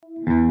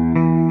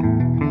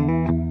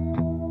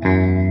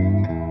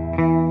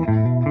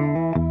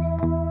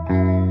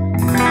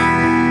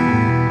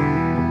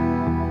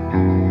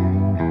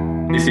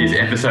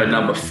episode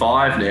number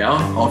 5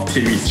 now of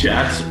Timmy's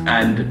Chats,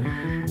 and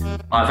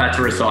I've had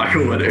to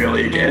recycle an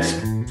earlier guest.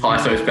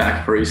 Tyso's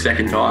back for his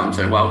second time,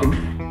 so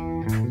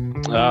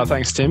welcome.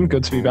 Thanks, Tim.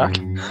 Good to be back.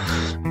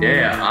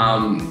 Yeah,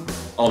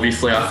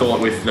 obviously I thought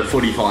with the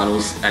footy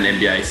finals and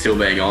NBA still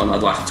being on,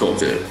 I'd like to talk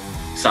to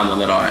someone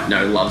that I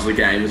know loves the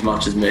game as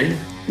much as me,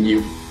 and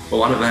you were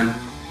one of them.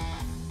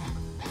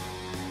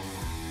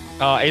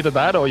 Either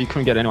that or you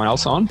couldn't get anyone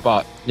else on,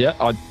 but yeah,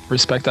 I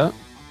respect that.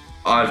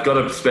 I've got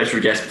a special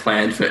guest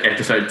planned for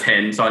episode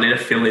 10, so I need to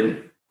fill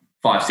in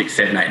 5, 6,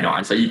 7, 8,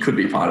 9. So you could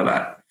be part of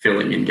that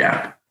filling in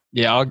gap.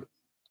 Yeah,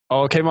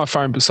 I'll keep my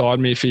phone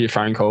beside me for your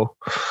phone call.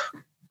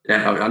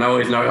 Yeah, I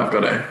always know I've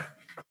got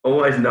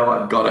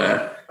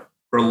a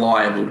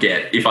reliable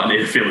get if I need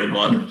to fill in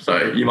one.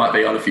 So you might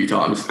be on a few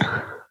times.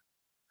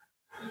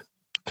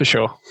 For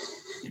sure.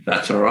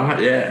 That's all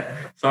right, yeah.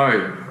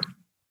 So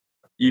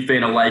you've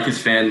been a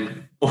Lakers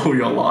fan all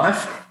your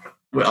life,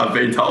 I've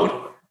been told.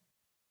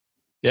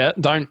 Yeah,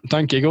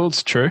 don't giggle.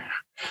 It's true.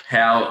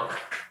 How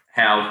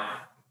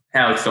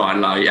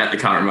excited are you at the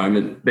current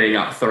moment, being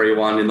up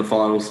 3-1 in the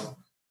finals?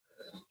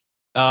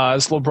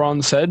 As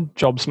LeBron said,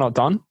 job's not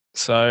done.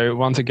 So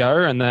one to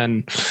go, and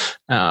then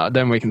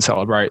we can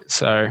celebrate.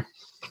 So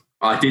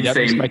I did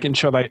see him making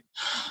sure they.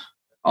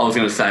 I was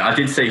going to say I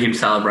did see him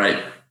celebrate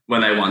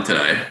when they won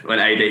today, when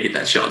AD hit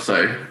that shot.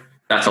 So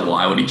that's a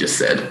lie what he just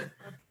said.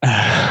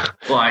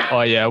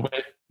 Oh yeah.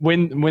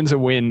 Win's a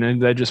win,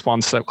 and they're just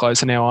one step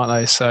closer now, aren't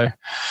they? So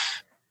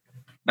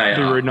it'd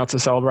be rude not to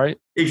celebrate.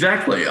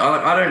 Exactly.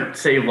 I don't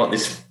see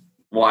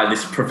why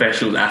this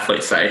professional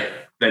athletes say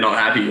they're not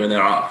happy when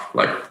they're up.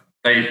 Why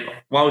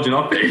would you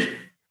not be?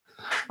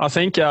 I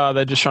think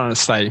they're just trying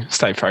to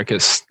stay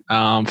focused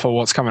for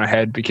what's coming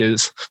ahead,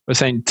 because we're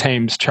seeing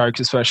teams choke,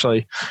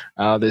 especially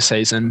this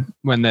season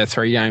when they're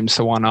 3 games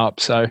to 1 up.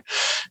 So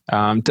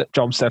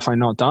job's definitely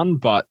not done,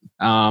 but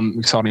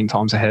exciting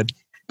times ahead.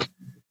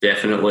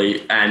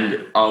 Definitely.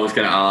 And I was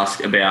going to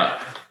ask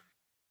about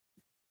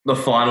the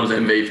finals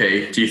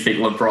MVP. Do you think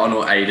LeBron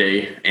or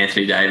AD,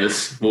 Anthony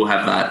Davis, will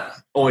have that,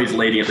 or he's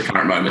leading at the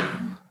current moment?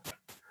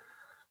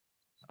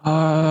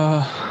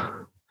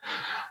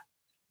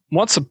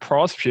 Might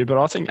surprise a few,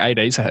 but I think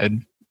AD's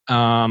ahead.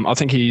 I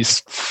think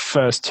his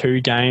first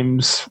 2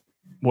 games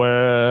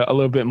were a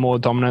little bit more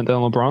dominant than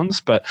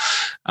LeBron's, but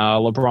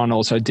LeBron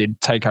also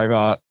did take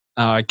over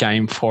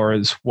game 4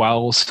 as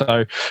well.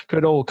 So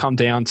could all come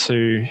down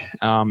to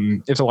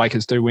if the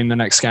Lakers do win the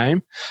next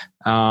game,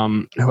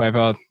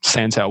 whoever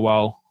stands out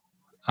well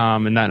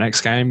in that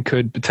next game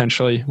could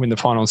potentially win the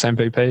finals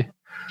MVP.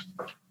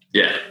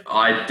 Yeah,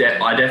 I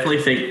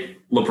definitely think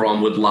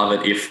LeBron would love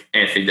it if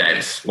Anthony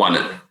Davis won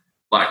it.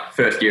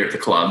 First year at the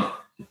club.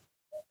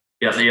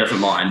 He doesn't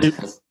mind.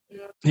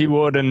 He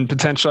would, and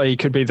potentially he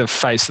could be the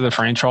face of the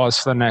franchise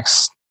for the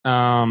next,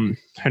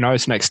 who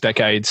knows, next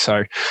decade.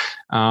 So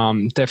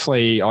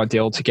definitely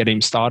ideal to get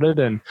him started,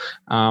 and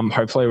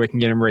hopefully we can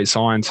get him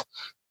re-signed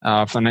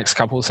for the next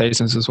couple of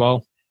seasons as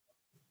well.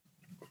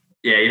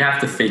 Yeah, you'd have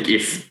to think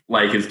if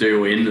Lakers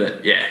do win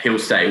that, he'll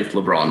stay with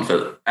LeBron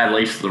for at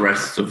least the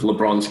rest of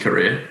LeBron's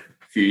career,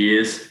 a few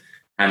years,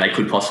 and they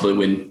could possibly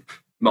win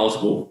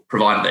multiple,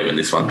 provided they win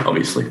this one,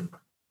 obviously.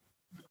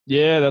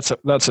 Yeah,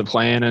 that's a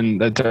plan,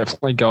 and they've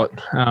definitely got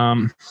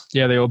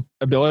the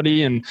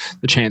ability and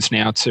the chance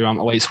now to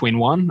at least win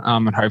one,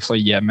 and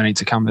hopefully, many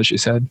to come, as you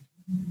said.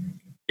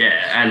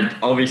 Yeah, and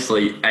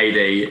obviously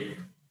AD,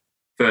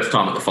 first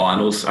time at the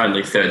finals,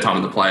 only 3rd time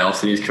in the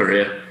playoffs in his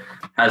career,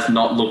 has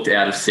not looked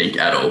out of sync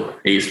at all.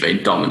 He's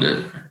been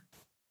dominant.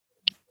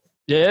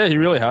 Yeah, he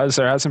really has.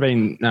 There hasn't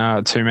been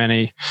too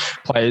many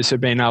players who've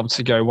been able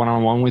to go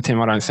one-on-one with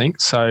him, I don't think.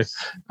 So, he's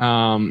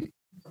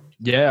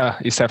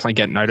definitely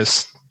getting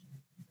noticed.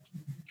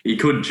 He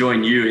could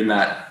join you in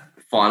that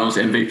finals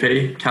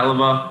MVP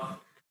caliber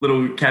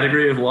little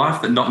category of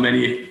life that not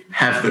many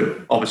have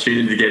the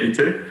opportunity to get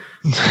into.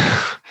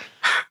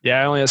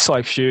 Only a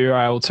select few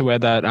are able to wear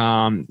that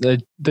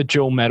the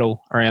dual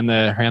medal around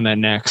their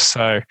necks.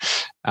 So,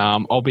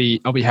 I'll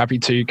be happy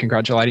to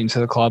congratulate him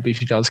to the club if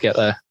he does get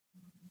there.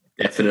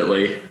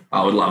 Definitely.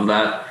 I would love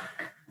that.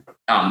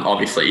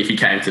 Obviously, if he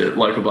came to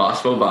local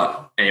basketball,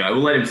 but anyway,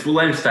 we'll let him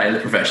stay in the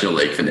professional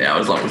league for now,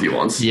 as long as he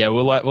wants. Yeah,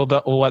 we'll let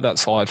that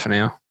slide for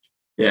now.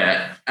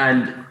 Yeah,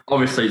 and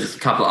obviously just a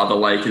couple of other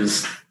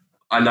Lakers.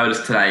 I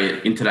noticed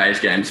in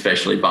today's game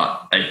especially,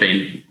 but they've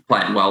been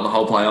playing well the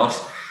whole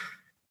playoffs.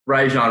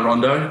 Rajon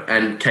Rondo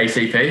and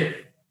KCP,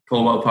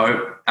 Caldwell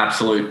Pope,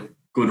 absolute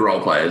good role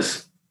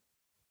players.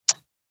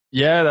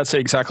 Yeah, that's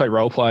exactly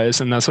role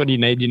players, and that's what you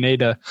need. You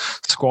need a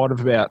squad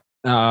of about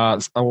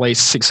at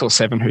least 6 or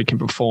 7 who can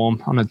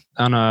perform on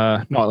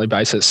a nightly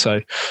basis. So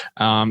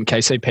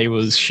KCP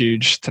was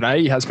huge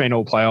today. He has been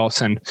all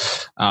playoffs, and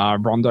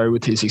Rondo,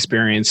 with his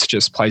experience,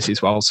 just plays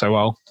his role so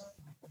well.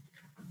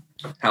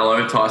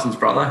 Hello, Tyson's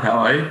brother. How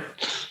are you?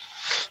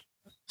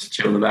 Just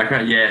chill in the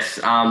background. Yes,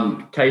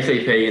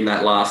 KCP in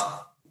that last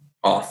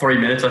 3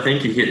 minutes, I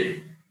think he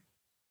hit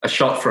a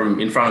shot from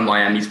in front of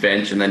Miami's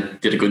bench and then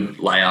did a good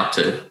layup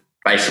to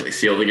basically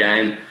seal the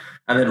game.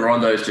 And then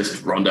Rondo's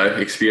just Rondo,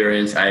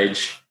 experience,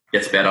 age,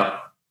 gets better.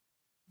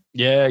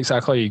 Yeah,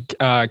 exactly.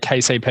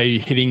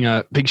 KCP hitting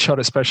a big shot,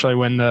 especially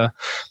when the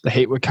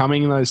Heat were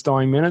coming in those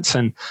dying minutes.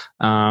 And,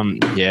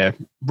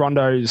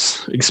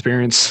 Rondo's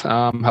experience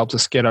helped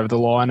us get over the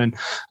line. And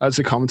as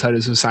the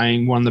commentators were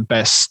saying, one of the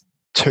best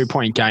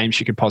 2-point games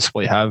you could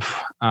possibly have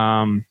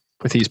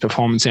with his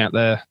performance out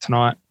there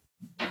tonight.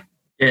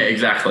 Yeah,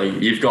 exactly.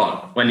 You've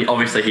got,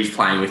 obviously he's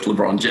playing with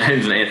LeBron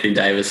James and Anthony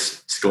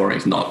Davis, scoring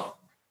is not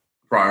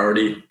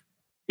priority.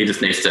 He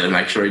just needs to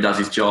make sure he does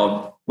his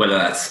job, whether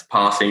that's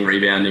passing,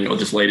 rebounding, or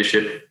just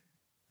leadership.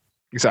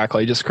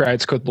 Exactly. Just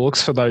creates good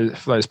looks for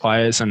those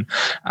players and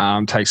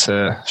takes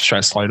the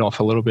stress load off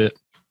a little bit.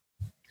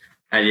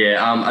 And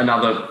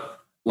another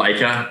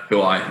Laker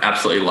who I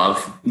absolutely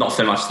love, not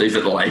so much these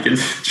are the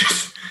Lakers,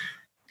 just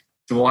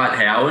Dwight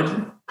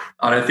Howard.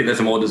 I don't think there's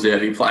a more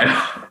deserving player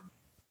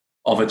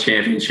of a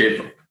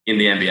championship in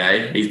the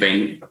NBA. He's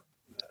been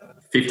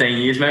 15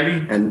 years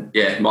maybe, and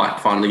might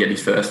finally get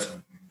his first.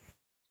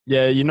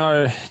 Yeah, you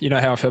know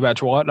how I feel about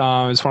Dwight.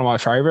 It's one of my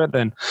favourite,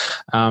 and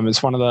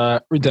it's one of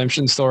the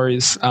redemption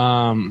stories,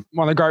 one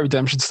of the great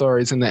redemption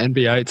stories in the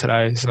NBA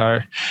today. So,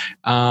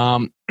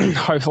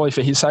 hopefully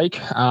for his sake,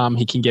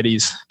 he can get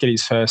his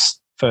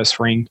first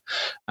ring.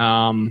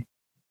 And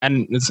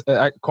it's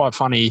quite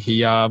funny.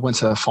 He went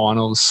to the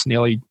finals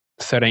nearly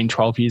 13,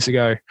 12 years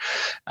ago,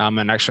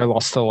 and actually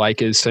lost to the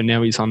Lakers. So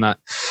now he's on that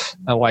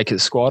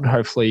Lakers squad.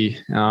 Hopefully,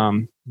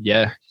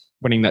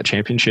 winning that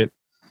championship.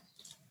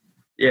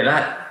 Yeah,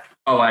 that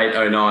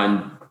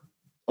 08-09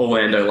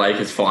 Orlando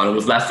Lakers final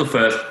that's the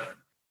first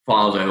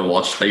finals I ever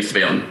watched. They used to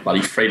be on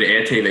bloody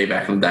free-to-air TV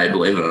back in the day,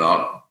 believe it or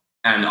not.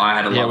 And I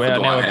had a love for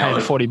Dwight Howard. Yeah, we're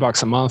paying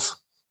 $40 a month.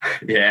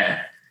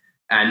 Yeah.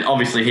 And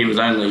obviously he was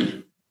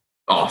only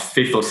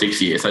fifth or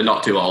sixth year, so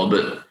not too old,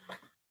 but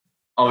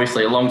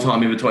obviously a long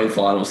time in between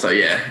finals. So,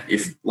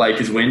 if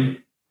Lakers win,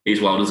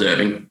 he's well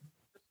deserving.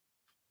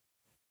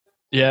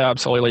 Yeah,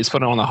 absolutely. He's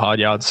putting on the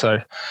hard yard. So,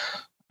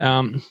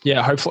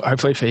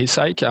 hopefully for his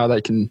sake,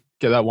 they can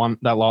get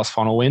that last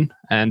final win.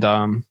 And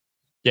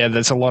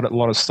there's a lot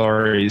of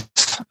stories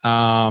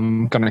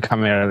going to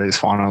come out of this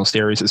final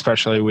series,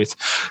 especially with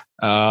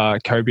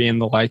Kobe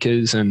and the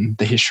Lakers and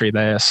the history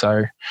there.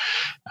 So,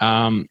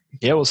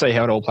 we'll see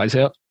how it all plays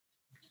out.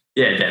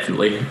 Yeah,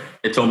 definitely.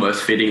 It's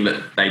almost fitting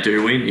that they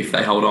do win if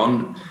they hold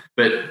on.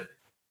 But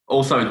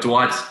also,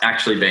 Dwight's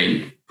actually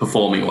been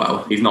performing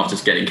well. He's not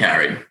just getting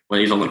carried.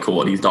 When he's on the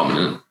court, he's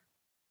dominant.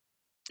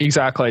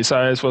 Exactly. So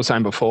as we were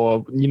saying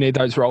before, you need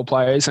those role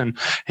players, and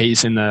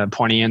he's in the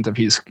pointy end of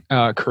his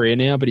career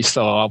now, but he's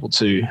still able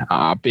to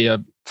be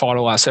a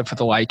vital asset for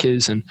the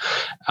Lakers. And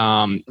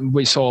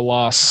we saw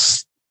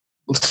last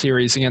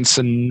series against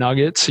the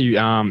Nuggets, he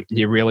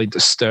really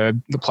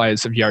disturbed the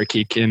players of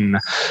Jokic and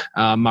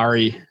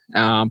Murray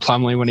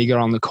Plumlee when he got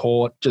on the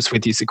court, just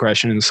with his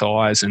aggression and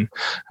size and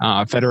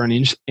veteran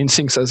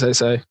instincts, as they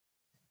say.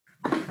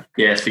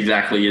 Yes,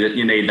 exactly.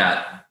 You need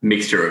that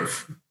mixture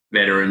of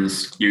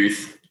veterans,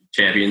 youth,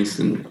 champions,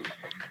 and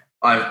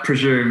I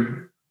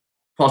presume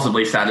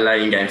possibly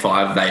Saturday in Game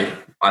 5,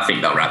 I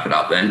think they'll wrap it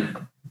up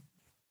then.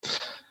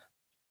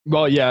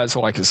 Well, yeah, as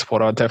a Lakers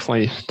supporter, I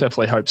definitely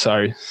hope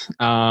so.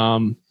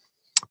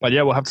 But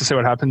we'll have to see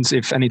what happens.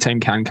 If any team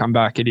can come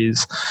back, it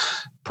is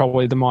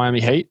probably the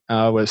Miami Heat.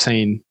 We've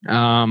seen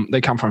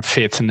they come from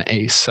 5th in the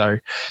East, so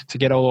to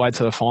get all the way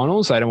to the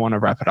finals, they don't want to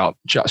wrap it up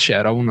just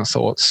yet, I wouldn't have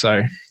thought.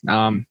 So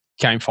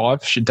Game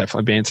 5 should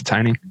definitely be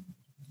entertaining.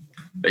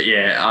 But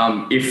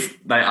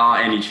if they are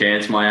any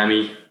chance,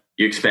 Miami,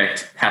 you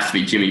expect has to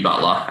be Jimmy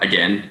Butler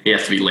again. He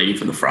has to be leading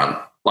from the front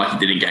like he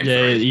did in Game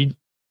 3.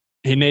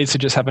 He needs to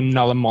just have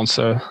another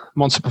monster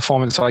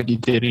performance like he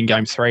did in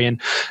Game 3.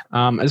 And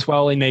as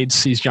well, he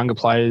needs his younger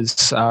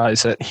players.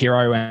 Is it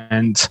Hero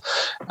and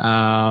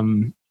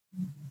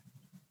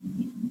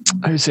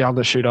who's the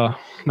other shooter?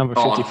 Number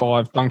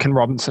 55, Duncan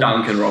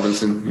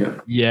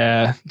Robinson.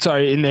 Yeah. So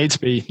it needs to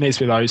be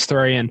those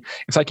three. And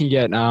if they can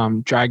get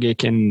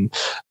Dragic and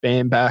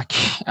Bam back,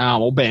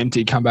 Bam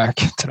did come back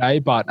today,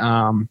 but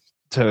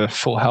to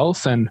full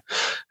health, and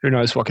who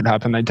knows what could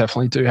happen. They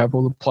definitely do have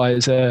all the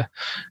players there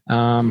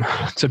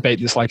to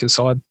beat this Lakers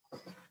side.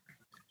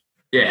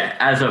 Yeah,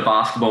 as a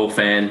basketball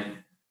fan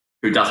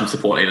who doesn't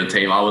support either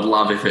team, I would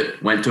love if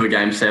it went to a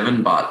Game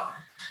 7, but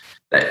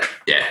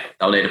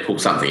they'll need to pull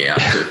something out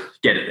to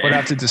get it there. I'd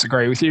have to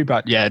disagree with you,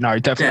 but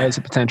definitely has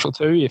the potential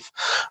to if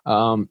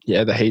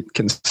the Heat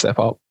can step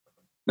up.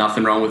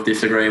 Nothing wrong with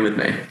disagreeing with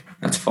me.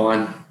 That's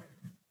fine.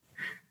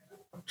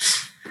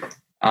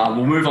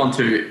 We'll move on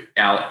to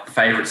our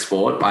favourite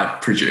sport. I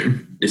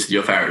presume this is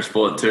your favourite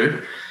sport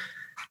too.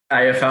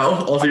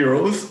 AFL, Aussie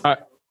rules.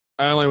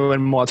 Only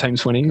when my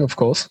team's winning, of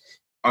course.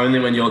 Only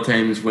when your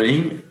team's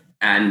winning.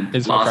 And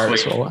last week,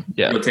 sport.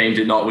 Your team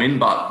did not win,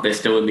 but they're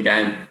still in the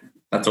game.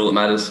 That's all that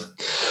matters.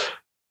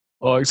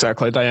 Well,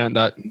 exactly. They earned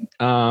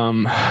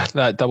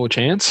that double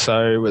chance,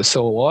 so we're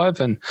still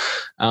alive, and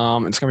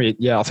it's going to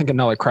be, I think,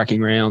 another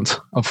cracking round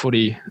of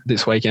footy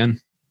this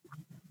weekend.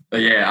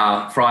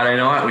 But Friday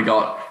night we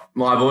got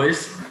my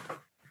boys,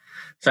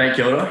 St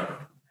Kilda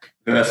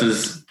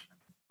versus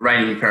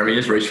reigning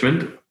premiers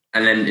Richmond.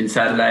 And then in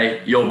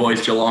Saturday, your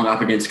boys Geelong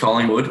up against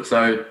Collingwood.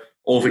 So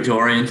all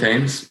Victorian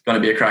teams, going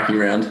to be a cracking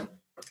round.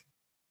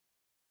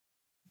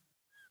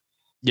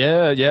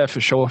 Yeah,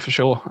 for sure.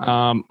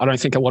 I don't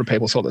think a lot of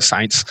people thought the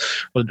Saints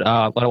would,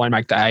 let alone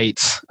make the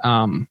 8,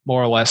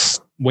 more or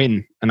less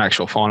win an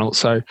actual final.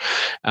 So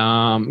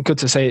good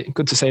to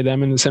see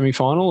them in the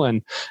semi-final,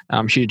 and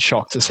huge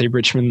shock to see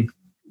Richmond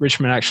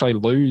actually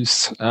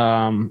lose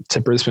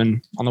to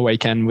Brisbane on the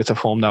weekend with the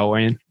form they were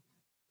in.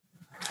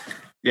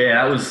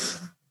 Yeah, it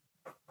was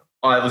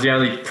the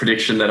only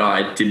prediction that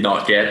I did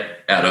not get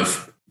out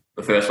of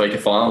the first week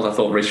of finals. I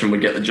thought Richmond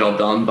would get the job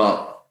done,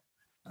 but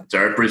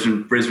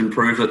Brisbane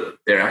proved that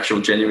they're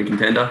actual genuine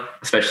contender,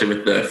 especially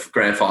with the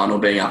grand final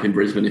being up in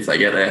Brisbane if they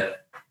get there.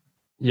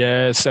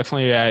 Yeah, it's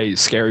definitely a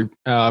scary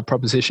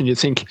proposition. You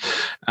think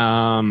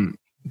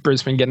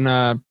Brisbane getting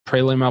a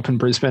prelim up in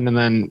Brisbane and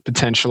then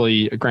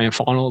potentially a grand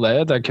final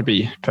there, that could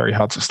be very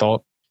hard to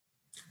stop.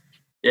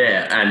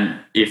 Yeah, and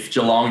if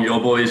Geelong, your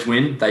boys,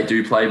 win, they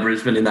do play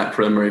Brisbane in that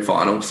preliminary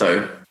final.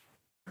 So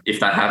if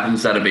that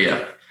happens, that'll be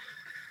a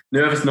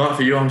nervous night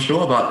for you, I'm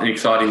sure, but an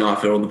exciting night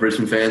for all the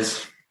Brisbane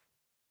fans.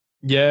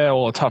 Yeah,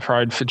 well, a tough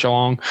road for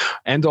Geelong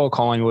and or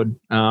Collingwood.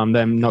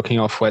 Them knocking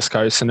off West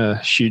Coast in a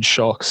huge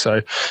shock.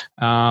 So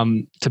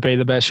to be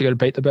the best, you got to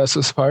beat the best,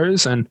 I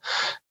suppose, and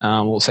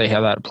we'll see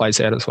how that plays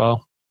out as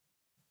well.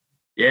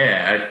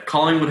 Yeah,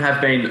 Collingwood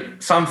have been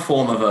some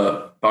form of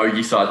a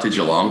bogey side to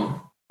Geelong.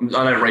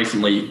 I know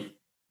recently,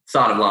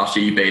 start of last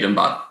year, you beat them,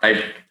 but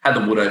they've had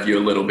the wood over you a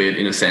little bit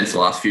in a sense the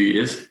last few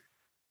years.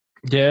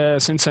 Yeah,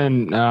 since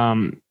then,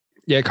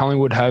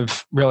 Collingwood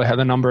have really had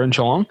the number in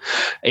Geelong,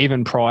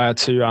 even prior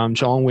to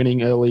Geelong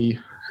winning early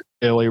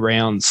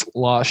rounds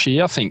last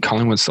year. I think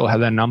Collingwood still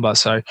had that number,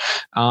 so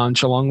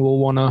Geelong will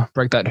want to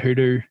break that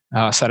hoodoo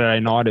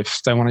Saturday night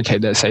if they want to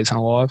keep their season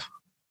alive.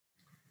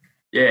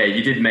 Yeah,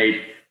 you did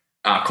meet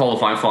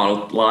qualifying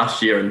final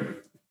last year, and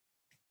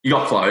you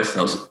got close.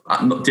 That was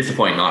a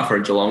disappointing night for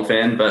a Geelong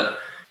fan, but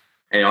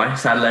anyway,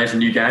 Saturday's a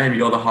new game.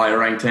 You're the higher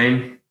ranked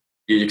team.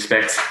 You'd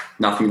expect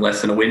nothing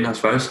less than a win, I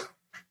suppose.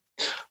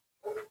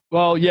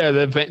 Well, yeah,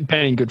 they've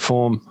been in good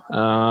form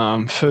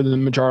for the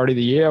majority of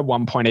the year.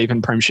 1 point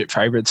even premiership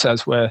favourites,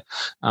 as where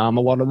a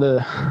lot of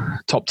the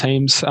top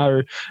teams.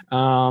 So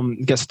I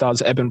guess it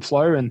does ebb and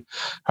flow, and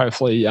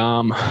hopefully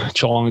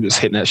Geelong are just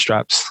hitting their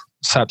straps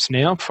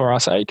now for our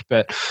sake.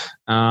 But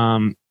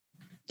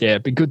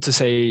it'd be good to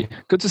see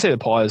the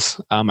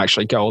Pies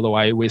actually go all the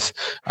way with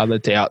the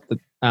doubt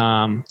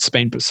that's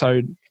been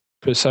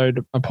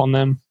bestowed upon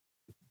them.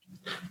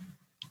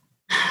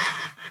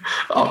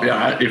 Oh,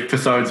 yeah, if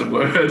persode's a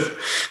word.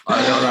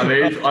 I know what I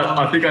mean.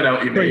 I think I know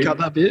what you mean. We cut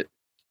that bit?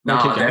 No,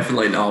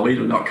 definitely no. We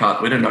do not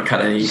cut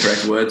any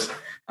incorrect words.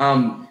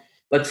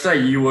 Let's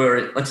say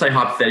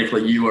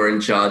hypothetically you were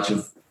in charge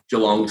of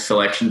Geelong's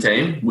selection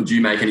team. Would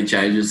you make any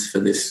changes for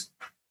this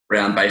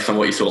round based on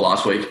what you saw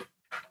last week?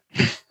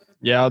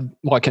 Yeah, I'd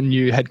like a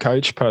new head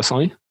coach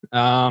personally.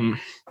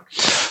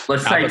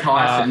 Let's say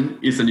Tyson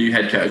is the new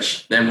head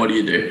coach. Then what do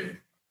you do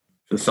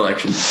for the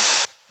selection?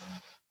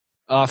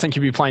 I think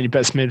you'd be playing your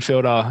best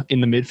midfielder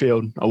in the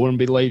midfield. I wouldn't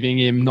be leaving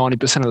him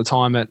 90% of the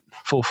time at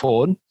full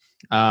forward.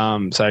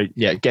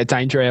 Get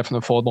Danger out from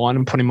the forward line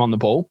and put him on the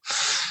ball.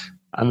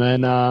 And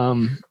then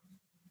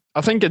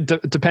I think it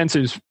depends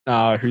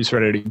who's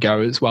ready to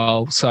go as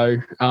well. So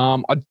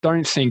I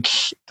don't think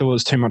there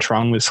was too much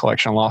wrong with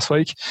selection last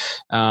week.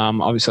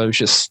 Obviously, it was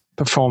just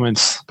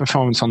performance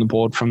on the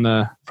board from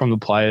the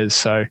players.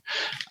 So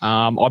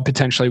I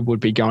potentially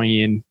would be going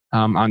in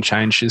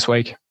unchanged this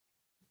week.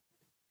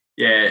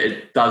 Yeah,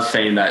 it does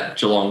seem that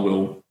Geelong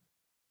will,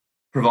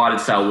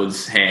 provided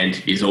Selwood's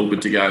hand is all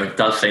good to go, it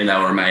does seem they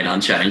will remain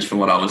unchanged from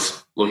what I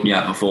was looking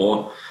at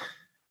before.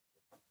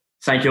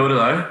 St Kilda,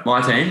 though,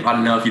 my team, I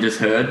don't know if you just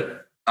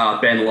heard,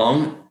 Ben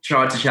Long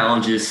tried to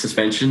challenge his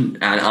suspension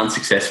and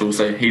unsuccessful,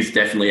 so he's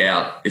definitely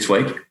out this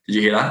week. Did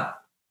you hear that?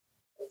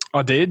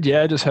 I did,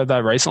 yeah, I just heard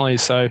that recently.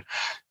 So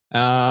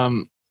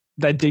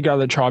they did go to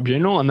the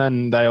tribunal, and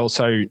then they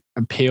also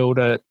appealed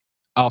it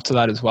after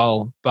that as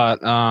well.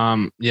 But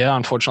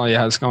unfortunately, it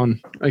has gone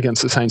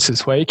against the Saints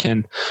this week,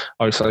 and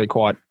obviously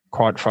quite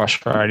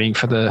frustrating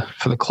for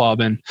the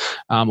club and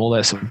all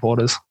their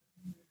supporters.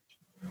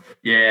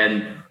 Yeah,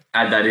 and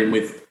add that in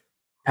with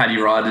Paddy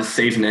Ryder's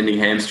season-ending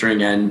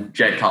hamstring and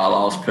Jake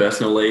Carlisle's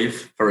personal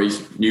leave for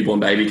his newborn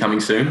baby coming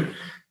soon.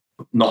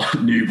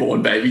 Not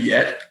newborn baby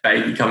yet,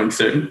 baby coming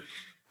soon.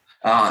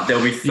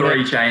 There'll be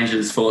 3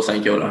 changes for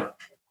St Kilda.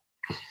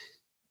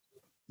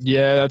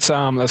 Yeah, that's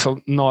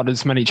not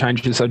as many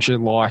changes as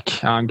you'd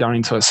like going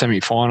into a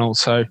semi-final.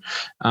 So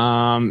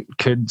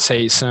could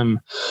see some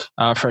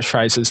fresh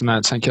faces in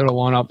that St Kilda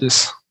lineup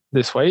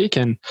this week,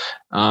 and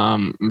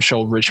I'm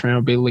sure Richmond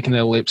will be licking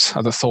their lips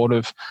at the thought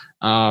of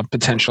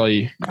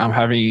potentially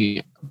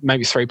having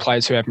maybe 3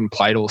 players who haven't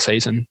played all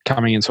season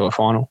coming into a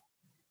final.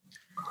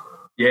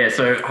 Yeah,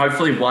 so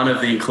hopefully one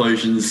of the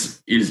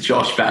inclusions is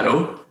Josh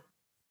Battle,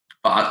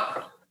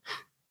 but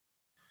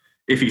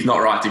if he's not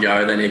right to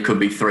go, then it could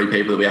be 3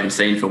 people that we haven't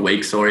seen for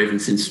weeks or even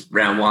since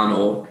round 1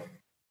 or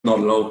not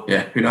at all.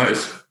 Yeah, who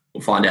knows?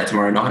 we'll find out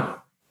tomorrow night.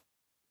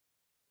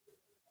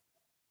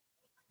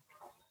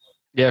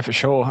 Yeah, for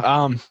sure.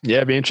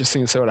 It'd be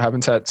interesting to see what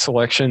happens at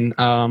selection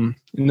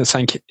in the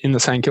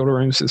St Kilda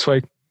rooms this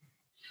week.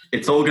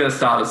 It's all going to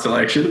start at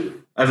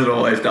selection, as it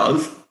always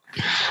does.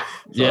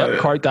 Yeah,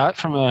 quote that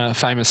from a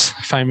famous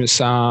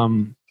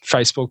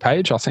Facebook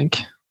page, I think.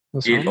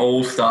 It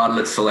all started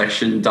at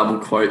selection, double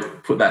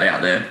quote, put that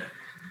out there.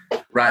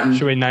 Ratton.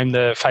 Should we name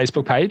the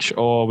Facebook page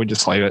or we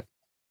just leave it?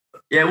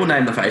 Yeah, we'll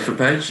name the Facebook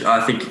page.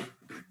 I think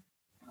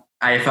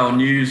AFL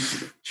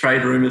News,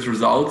 trade rumours,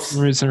 results.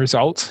 Rumours and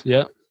results,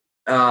 yeah.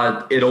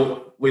 St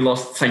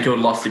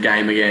Kilda lost the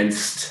game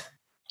against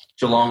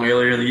Geelong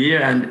earlier in the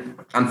year, and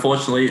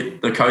unfortunately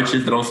the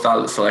coaches that all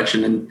started at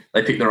selection and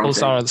they picked the wrong team. All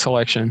started at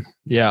selection,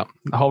 yeah.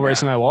 The whole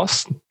reason they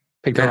lost,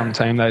 picked the wrong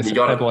team, they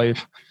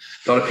believe.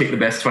 Got to pick the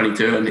best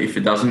 22, and if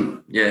it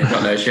doesn't,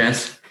 got no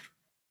chance.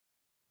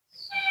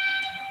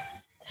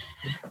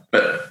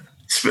 But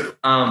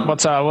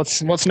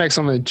what's next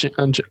on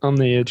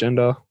the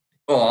agenda?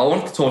 Oh, I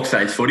want to talk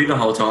Saints footy the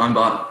whole time,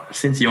 but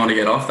since you want to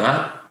get off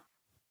that,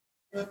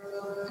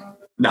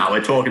 no,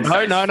 we're talking.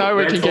 No,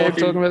 we can keep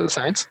talking about the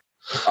Saints.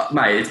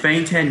 Mate, it's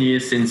been 10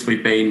 years since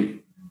we've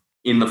been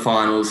in the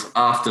finals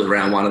after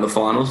round one of the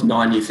finals.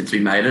 9 years since we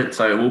made it,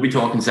 so we'll be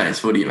talking Saints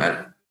footy, mate.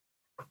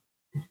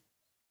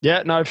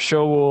 Yeah, no, for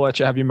sure. We'll let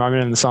you have your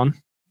moment in the sun.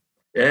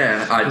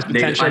 Yeah,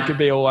 potentially could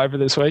be all over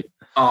this week.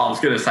 Oh, I was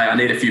going to say I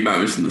need a few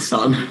moments in the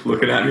sun.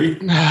 Looking at me,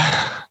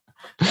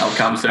 I'll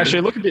come soon.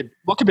 Actually,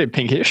 look a bit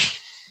pinkish.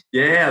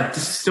 Yeah,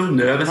 just still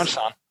nervous. Much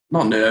sun.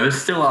 Not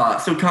nervous. Still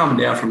calming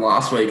down from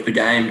last week. The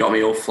game got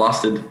me all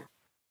flustered.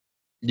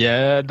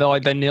 Yeah,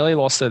 they nearly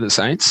lost to the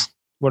Saints.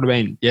 Would have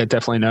been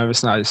definitely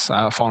nervous in those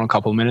final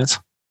couple of minutes.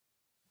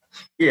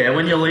 Yeah,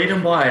 when you're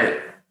leading by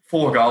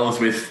 4 goals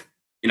with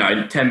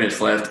 10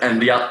 minutes left,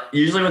 and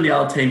usually when the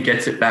other team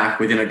gets it back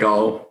within a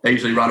goal, they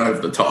usually run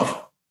over the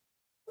top.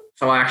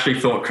 So I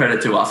actually thought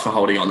credit to us for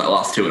holding on that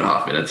last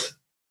 2.5 minutes.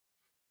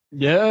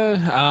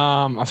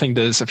 Yeah, I think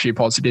there's a few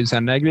positives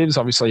and negatives.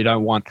 Obviously, you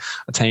don't want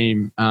a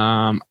team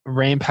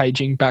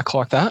rampaging back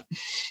like that.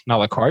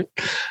 Another quote.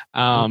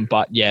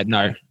 But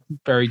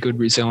very good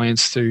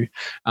resilience to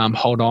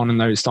hold on in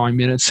those dying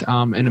minutes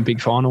in a big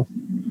final.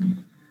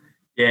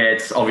 Yeah,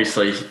 it's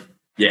obviously,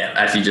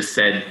 as you just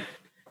said,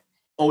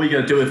 all you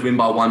got to do is win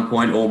by 1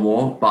 point or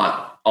more.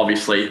 But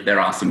obviously, there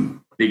are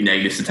some big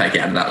negatives to take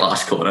out of that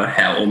last quarter.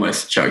 How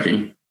almost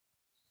choking.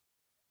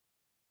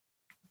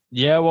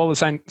 Yeah, well,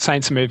 the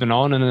Saints are moving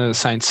on and the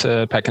Saints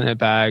are packing their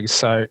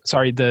bags.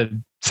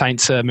 The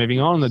Saints are moving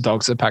on and the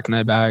Dogs are packing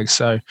their bags.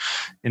 So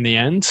in the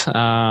end,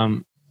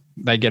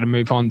 they get to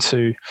move on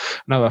to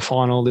another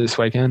final this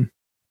weekend.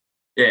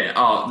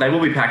 Yeah, they will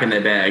be packing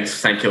their bags,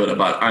 St Kilda,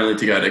 but only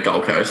to go to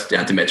Gold Coast,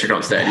 down to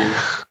Metricon Stadium.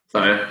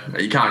 So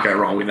you can't go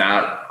wrong with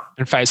that.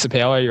 And face the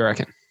power, you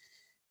reckon?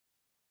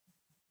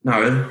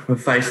 No, we're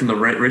facing the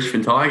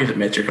Richmond Tigers at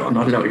Metricon. I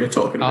don't know what you're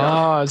talking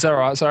about. Oh, is that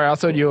right? Sorry, I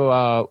thought you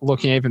were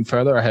looking even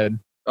further ahead.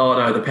 Oh,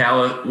 no, the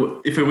Power.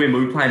 If we win,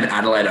 we're playing at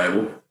Adelaide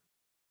Oval.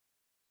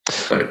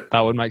 So that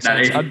would make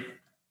sense.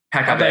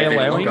 Are they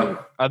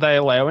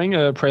allowing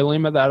a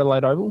prelim at the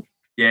Adelaide Oval?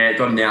 Yeah, it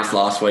got announced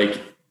last week.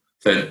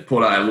 So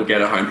Port Adelaide will get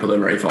a home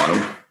preliminary final.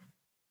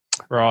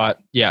 Right,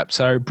 yeah.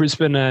 So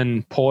Brisbane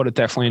and Port are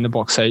definitely in the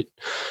box seat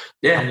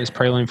on this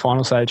prelim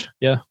final stage.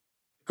 Yeah.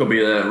 Could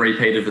be a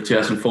repeat of the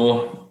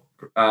 2004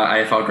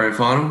 AFL Grand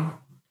Final.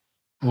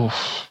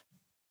 Oof.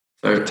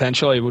 So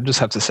potentially, we'll just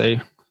have to see.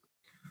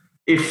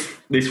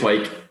 If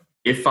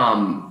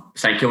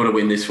St Kilda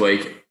win this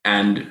week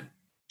and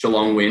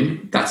Geelong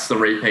win, that's the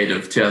repeat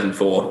of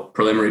 2004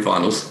 preliminary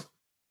finals.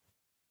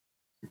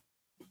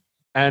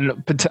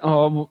 And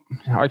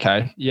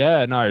okay,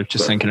 yeah, no,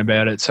 just thinking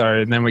about it.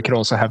 So then we could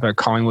also have a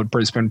Collingwood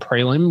Brisbane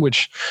prelim,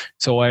 which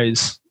is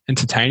always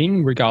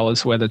entertaining,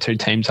 regardless of where the two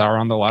teams are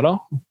on the ladder,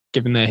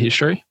 given their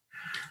history.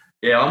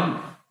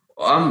 Yeah,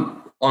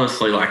 I'm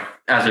honestly,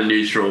 as a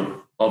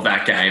neutral of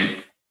that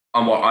game,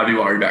 I'd be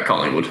worried about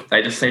Collingwood.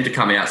 They just seem to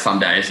come out some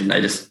days and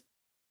they just,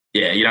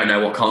 you don't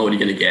know what Collingwood you're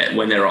going to get.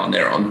 When they're on,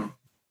 they're on.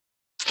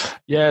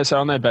 Yeah, so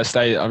on their best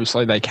day,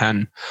 obviously they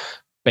can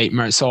beat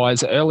most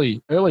sides.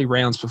 Early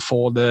rounds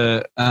before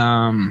the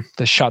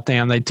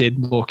shutdown, they did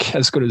look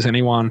as good as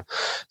anyone.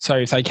 So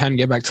if they can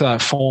get back to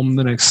that form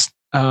the next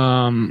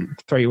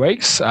 3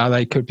 weeks,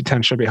 they could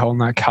potentially be holding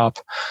that cup.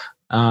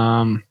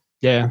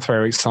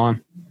 3 weeks'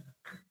 time.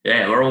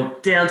 Yeah, we're all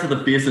down to the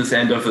business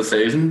end of the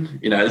season.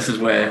 This is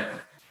where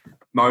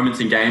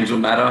moments in games will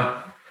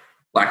matter.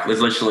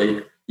 There's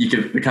literally, you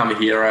could become a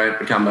hero,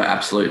 become an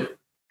absolute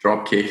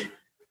drop kick.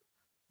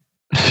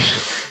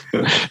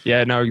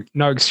 Yeah,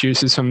 no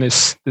excuses from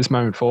this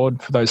moment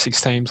forward for those 6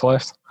 teams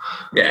left.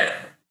 Yeah,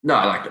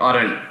 no,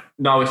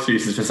 no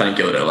excuses for St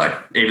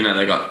Kilda. Even though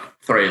they got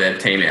 3 of their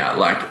team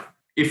out,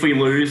 if we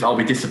lose, I'll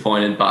be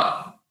disappointed,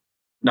 but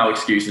no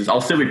excuses.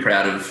 I'll still be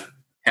proud of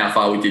how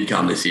far we did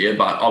come this year,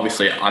 but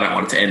obviously I don't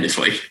want it to end this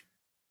week.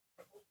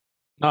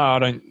 No, I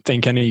don't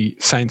think any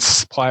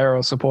Saints player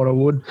or supporter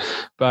would.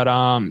 But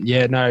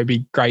it'd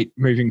be great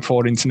moving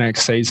forward into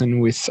next season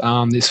with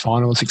this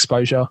finals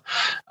exposure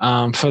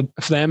for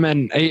them,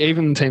 and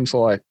even teams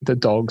like the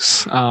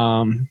Dogs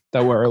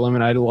that were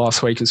eliminated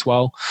last week as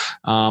well.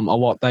 A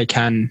lot they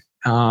can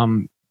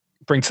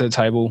bring to the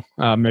table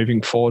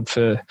moving forward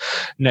for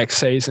next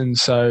season.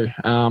 So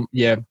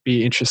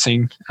be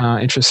interesting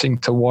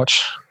to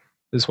watch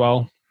as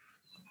well.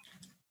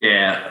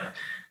 Yeah.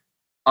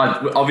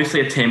 Obviously,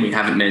 a team we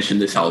haven't mentioned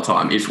this whole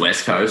time is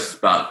West Coast,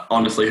 but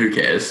honestly, who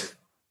cares?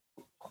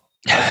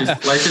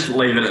 Let's just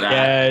leave it at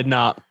that.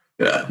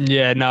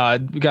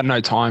 We got no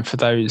time for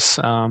those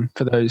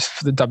for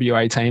the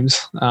WA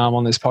teams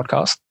on this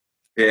podcast.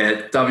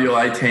 Yeah,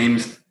 WA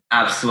teams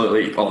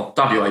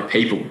WA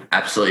people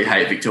absolutely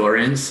hate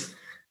Victorians,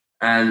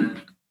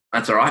 and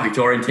that's all right.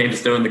 Victorian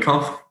teams are doing the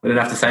comp. We don't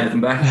have to say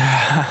anything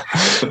back.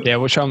 Yeah,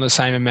 we'll show them the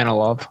same amount of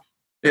love.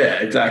 Yeah,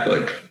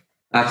 exactly.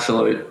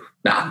 Absolutely.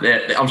 Nah,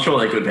 I'm sure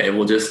they're good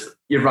people.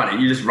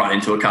 You just run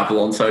into a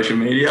couple on social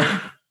media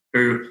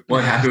who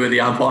weren't happy with the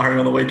umpiring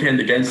on the weekend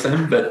against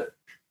them, but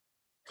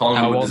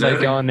Collingwood what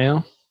they're going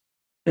now?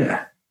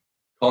 Yeah,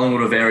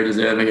 Collingwood are very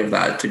deserving of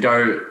that. To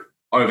go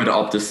over to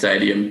Optus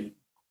Stadium,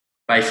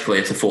 basically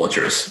it's a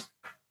fortress.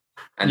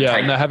 And they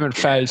haven't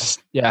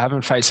faced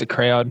a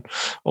crowd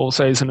all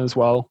season as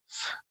well.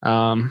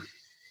 Good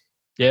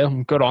on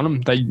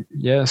them. They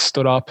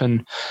stood up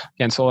and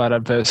against all that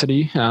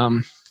adversity.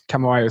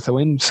 Come away with the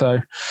win. So,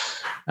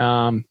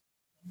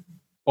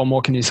 what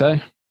more can you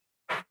say?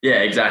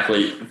 Yeah,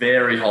 exactly.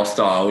 Very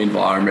hostile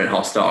environment,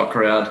 hostile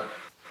crowd,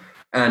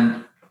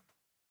 and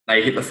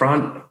they hit the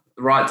front at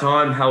the right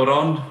time, held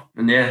on,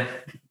 and they're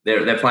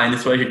playing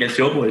this week against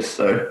your boys.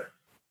 So,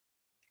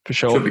 for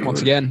sure,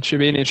 once again, should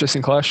be an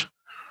interesting clash.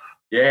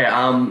 Yeah.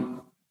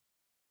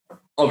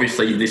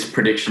 Obviously, this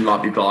prediction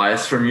might be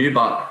biased from you,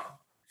 but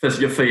for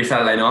your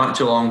Saturday night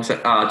Geelong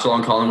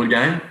Collingwood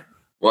game,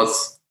 what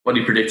are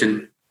you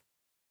predicting?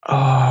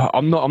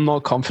 I'm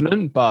not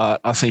confident,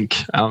 but I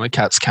think the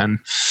Cats can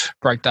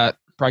break that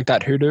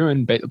hoodoo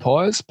and beat the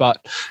Pies.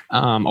 But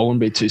I wouldn't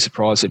be too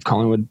surprised if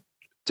Collingwood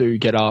do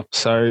get up.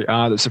 So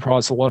that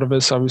surprised a lot of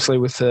us, obviously,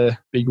 with the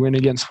big win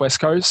against West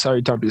Coast. So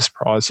don't be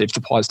surprised if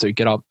the Pies do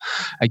get up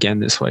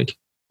again this week.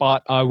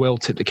 But I will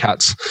tip the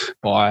Cats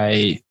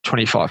by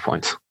 25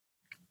 points.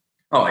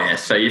 Oh, yeah.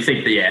 So you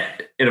think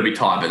that, it'll be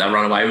tight, but they'll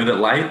run away with it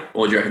late?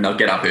 Or do you reckon they'll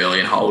get up early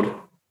and hold?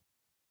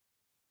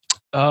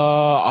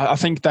 I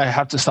think they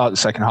have to start the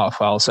second half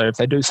well. So if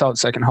they do start the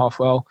second half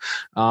well,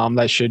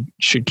 they should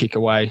kick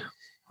away,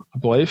 I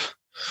believe.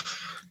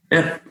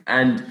 Yeah.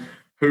 And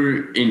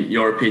who, in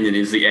your opinion,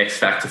 is the X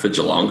factor for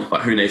Geelong?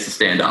 Like, who needs to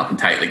stand up and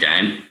take the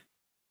game?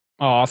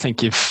 I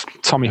think if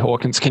Tommy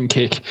Hawkins can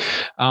kick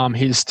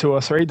his 2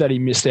 or 3 that he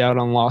missed out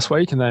on last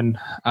week, and then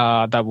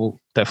that will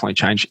definitely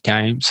change the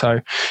game. So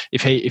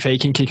if he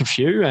can kick a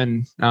few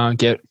and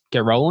get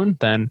rolling,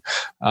 then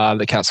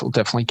the Cats will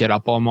definitely get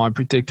up by my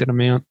predicted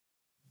amount.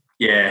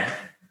 Yeah,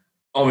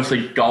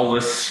 obviously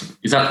goalless.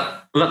 Was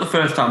that the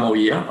first time all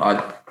year?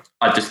 I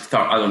just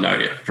thought, I don't know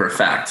yet for a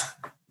fact.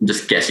 I'm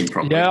just guessing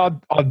probably. Yeah,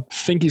 I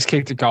think he's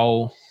kicked a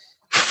goal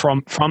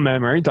from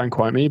memory. Don't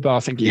quote me, but I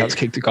think he has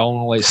kicked a goal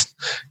in at least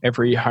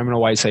every home and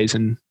away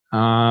season.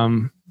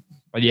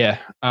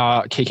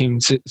 Kicking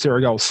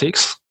 0 goals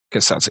 6,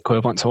 because that's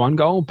equivalent to 1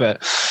 goal.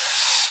 But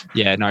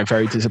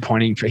very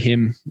disappointing for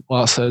him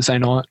last Thursday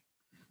night.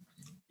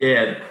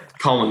 Yeah,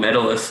 Coleman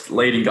medalist,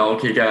 leading goal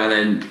kicker,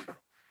 and then.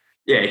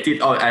 Yeah, it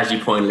did, as you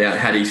pointed out,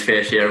 had his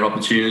fair share of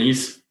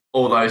opportunities,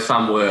 although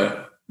some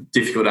were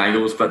difficult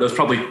angles, but there's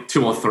probably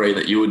 2 or 3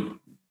 that you would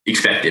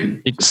expect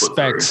him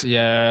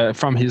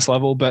from his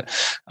level. But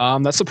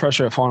that's the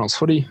pressure of finals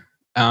footy.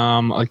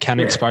 It can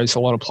expose a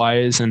lot of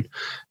players, and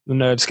the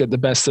nerves get the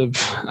best of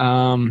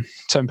some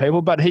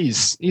people. But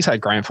he's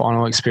had grand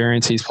final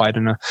experience. He's played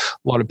in a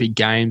lot of big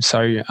games.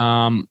 So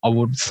I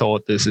would have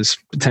thought this is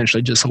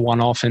potentially just a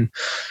one-off, and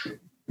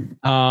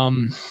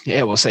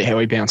we'll see how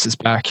he bounces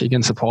back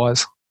against the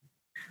Pies.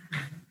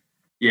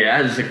 Yeah,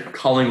 as a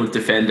Collingwood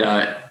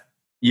defender,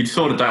 you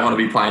sort of don't want to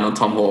be playing on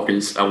Tom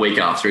Hawkins a week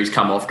after he's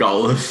come off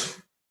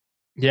goalless.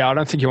 Yeah, I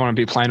don't think you want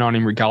to be playing on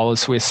him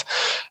regardless with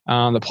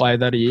the player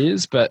that he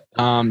is. But,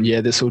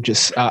 this will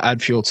just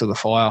add fuel to the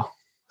fire.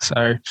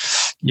 So,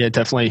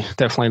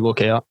 definitely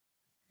look out.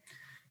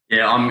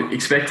 Yeah, I'm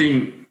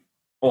expecting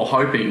or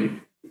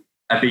hoping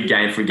a big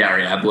game from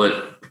Gary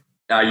Ablett.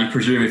 You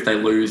presume if they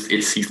lose,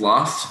 it's his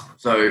last.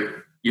 So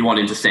you want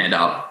him to stand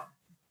up.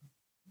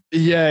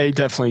 Yeah, he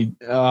definitely.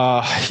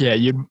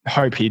 You'd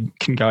hope he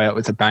can go out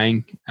with a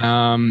bang.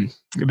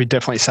 It'd be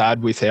definitely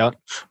sad without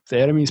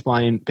him. He's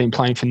been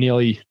playing for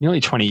nearly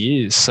 20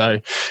 years. So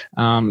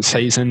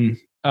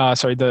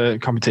the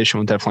competition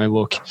will definitely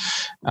look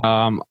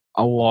a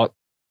lot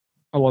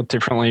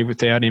differently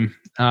without him.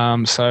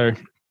 So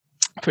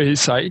for his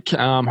sake,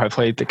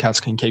 hopefully the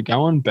Cats can keep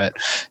going. But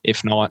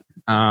if not,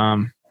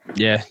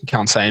 you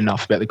can't say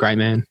enough about the great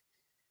man.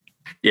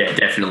 Yeah,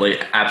 definitely.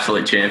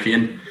 Absolute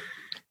champion.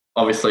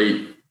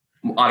 Obviously,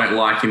 I don't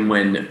like him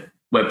when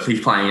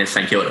he's playing against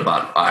St Kilda,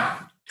 but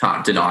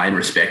can't deny and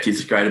respect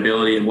his great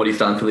ability and what he's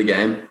done for the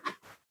game.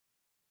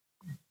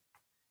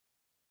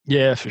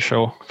 Yeah, for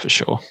sure.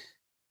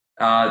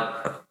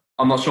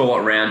 I'm not sure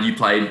what round you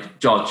played.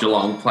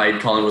 Geelong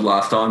played Collingwood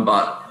last time,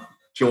 but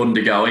Jordan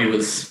De Goey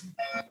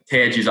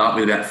teared you up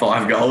with about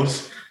 5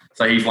 goals.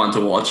 So he's one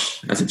to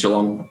watch as a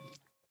Geelong.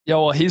 Yeah,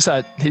 well, he's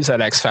that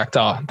X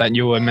factor that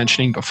you were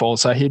mentioning before.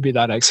 So he'd be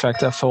that X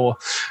factor for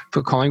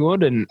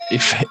Collingwood, and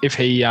if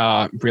he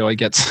really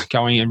gets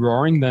going and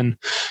roaring, then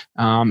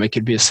it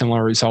could be a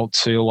similar result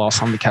to the last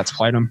time the Cats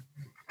played him.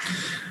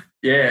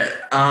 Yeah,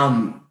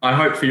 I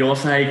hope for your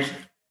sake,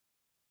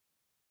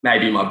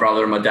 maybe my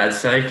brother and my dad's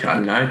sake, I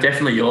don't know,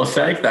 definitely your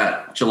sake,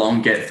 that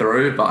Geelong get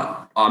through.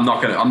 But I'm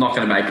not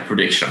gonna make a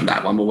prediction on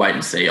that one. We'll wait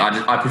and see.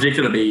 I predict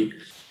it'll be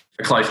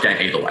a close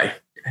game either way.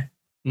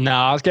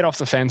 Nah, get off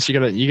the fence. You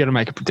gotta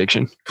make a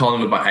prediction.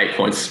 Collingwood by 8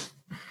 points.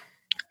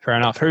 Fair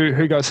enough.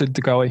 Who goes to De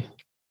Goey?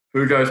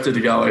 Who goes to De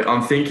Goey?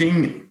 I'm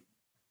thinking.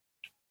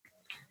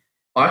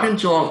 I reckon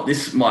Geelong.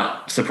 This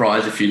might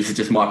surprise a few. This is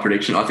just my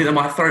prediction. I think they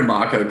might throw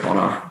Mark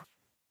O'Connor.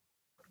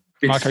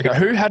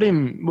 Who had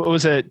him?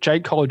 Was it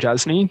Jake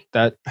Kolodjasny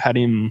that had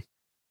him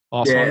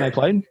last time they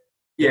played?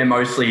 Yeah,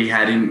 mostly he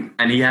had him,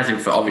 and he has him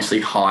for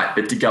obviously height,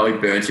 but De Goey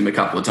burns him a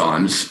couple of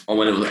times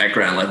when it was at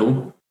ground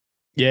level.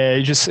 Yeah,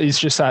 he's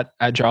just that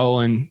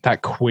agile and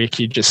that quick.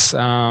 He just he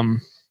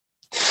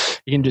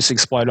can just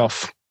explode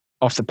off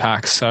the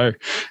pack. So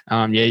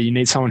you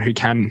need someone who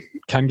can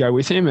go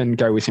with him and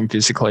go with him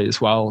physically as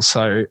well.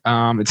 So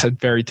it's a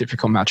very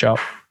difficult matchup.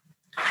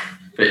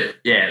 But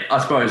yeah, I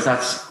suppose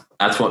that's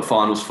what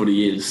finals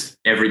footy is.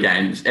 Every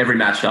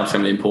matchup's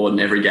going to be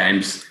important. Every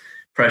game's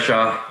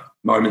pressure,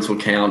 moments will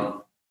count.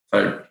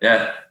 So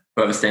yeah,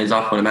 whoever stands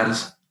up when it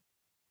matters.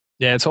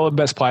 Yeah, it's all the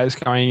best players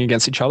going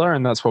against each other,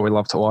 and that's what we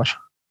love to watch.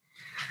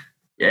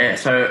 Yeah,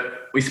 so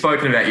we've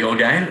spoken about your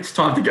game. It's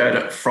time to go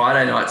to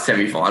Friday night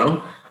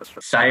semi-final.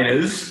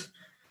 Sainers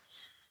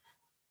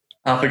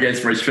up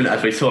against Richmond,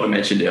 as we sort of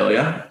mentioned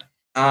earlier.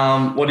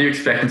 What are you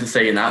expecting to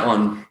see in that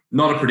one?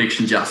 Not a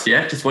prediction just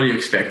yet. Just what are you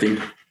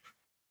expecting?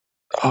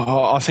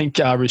 I think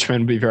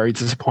Richmond would be very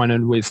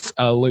disappointed with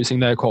losing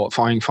their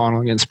qualifying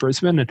final against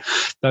Brisbane, and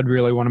they'd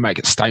really want to make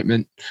a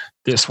statement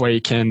this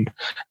week. And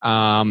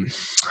honestly,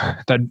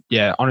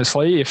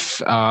 if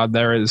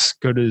they're as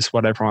good as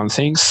what everyone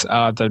thinks,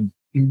 they'd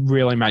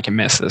really make a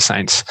mess of the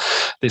Saints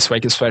this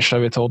week,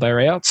 especially with all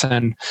their outs,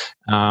 and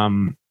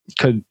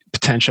could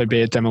potentially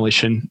be a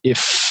demolition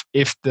if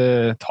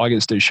the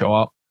Tigers do show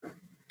up.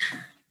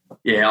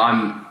 Yeah,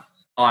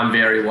 I'm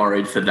very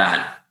worried for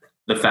that.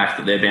 The fact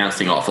that they're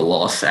bouncing off a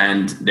loss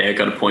and they've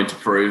got a point to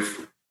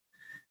prove.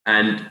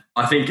 And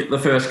I think the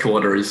first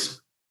quarter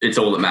it's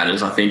all that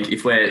matters. I think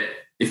if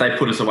they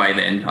put us away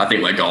then, I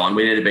think we're gone.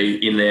 We need to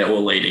be in there or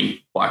leading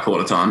by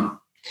quarter time.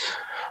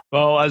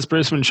 Well, as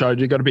Brisbane showed,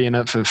 you've got to be in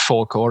it for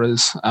 4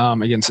 quarters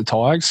against the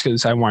Tigers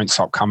because they won't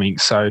stop coming.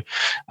 So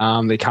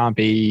there can't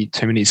be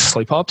too many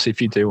slip-ups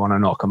if you do want to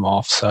knock them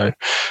off. So,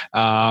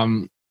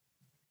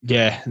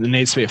 there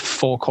needs to be a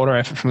 4-quarter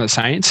effort from the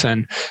Saints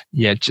and,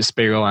 just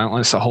be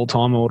relentless the whole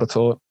time, I would have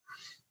thought.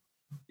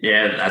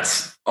 Yeah,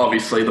 that's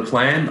obviously the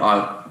plan.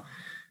 I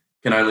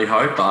can only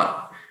hope,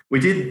 but we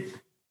did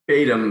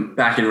beat them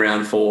back in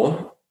round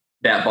 4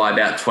 by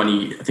about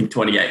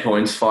 28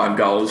 points, 5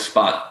 goals,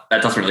 but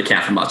that doesn't really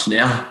count for much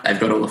now. They've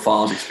got all the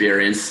finals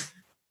experience.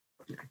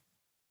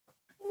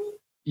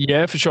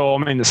 Yeah, for sure.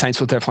 I mean, the Saints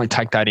will definitely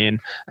take that in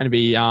and it'd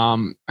be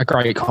a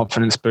great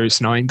confidence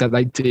boost knowing that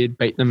they did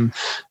beat them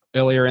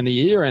earlier in the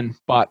year.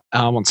 But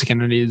once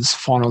again, it is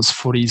finals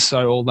footy,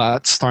 so all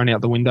that's thrown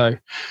out the window.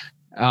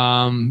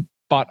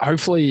 But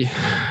hopefully,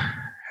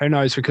 who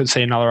knows, we could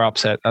see another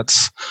upset.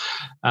 That's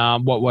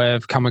what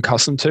we've come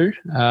accustomed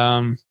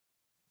to.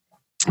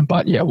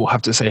 But we'll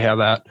have to see how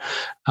that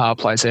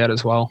plays out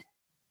as well.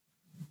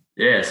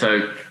 Yeah,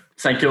 so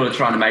St Kilda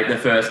trying to make their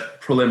first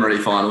preliminary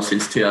final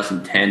since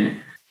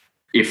 2010,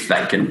 if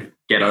they can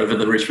get over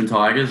the Richmond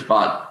Tigers.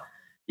 But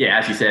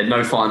as you said,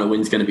 no final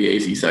win's going to be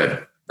easy,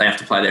 so they have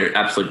to play their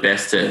absolute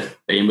best to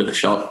be in with a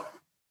shot.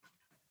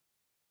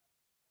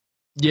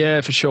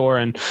 Yeah, for sure.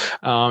 And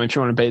if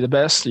you want to be the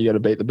best, you got to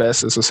beat the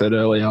best, as I said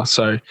earlier.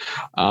 So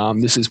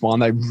this is one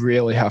they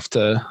really have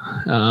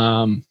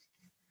to,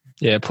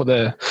 put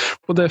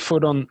their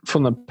foot on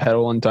from the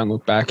pedal and don't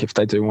look back if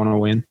they do want to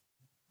win.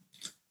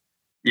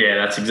 Yeah,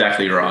 that's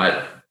exactly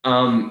right.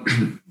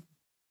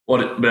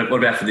 What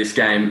about for this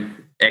game?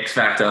 X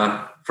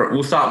factor.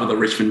 We'll start with the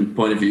Richmond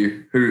point of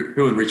view.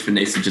 Who in Richmond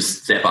needs to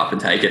just step up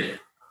and take it?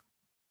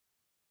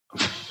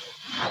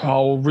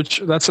 Oh,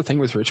 that's the thing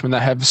with Richmond. They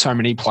have so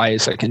many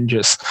players that can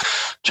just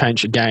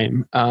change the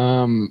game.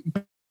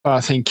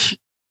 I think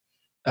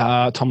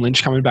Tom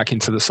Lynch coming back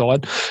into the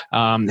side,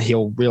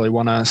 he'll really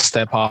want to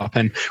step up.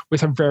 And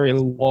with a very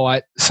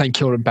light St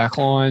Kilda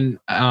backline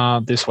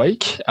this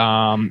week,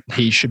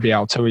 he should be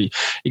able to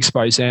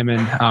expose them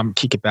and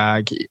kick a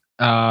bag.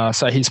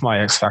 So he's my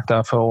X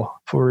factor for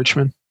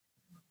Richmond.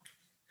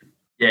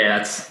 Yeah,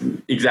 that's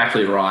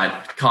exactly right.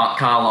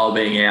 Carlisle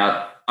being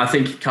out, I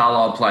think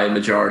Carlisle played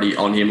majority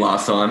on him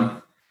last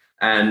time.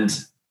 And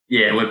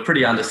Yeah, we're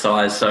pretty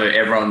undersized, so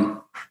everyone,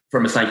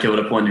 from a St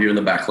Kilda point of view in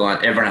the back line,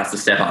 everyone has to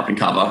step up and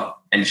cover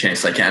any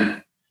chance they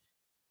can.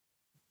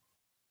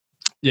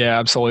 Yeah,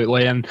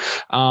 absolutely. And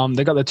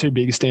they got the two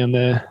bigs down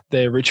there.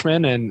 They're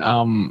Richmond,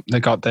 and they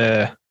got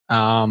their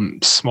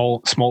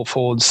small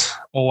forwards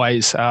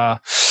always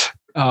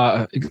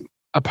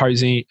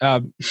opposing,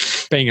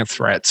 being a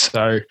threat.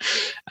 So,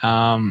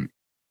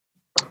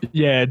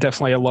 yeah,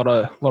 definitely a lot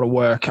of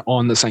work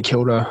on the St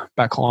Kilda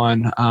back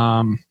line.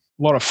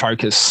 A lot of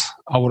focus,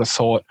 I would have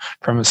thought,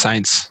 from a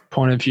Saints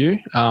point of view,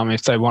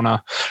 if they want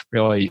to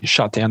really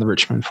shut down the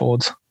Richmond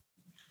forwards.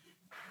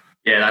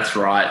 Yeah, that's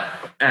right.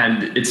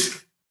 And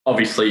it's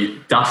obviously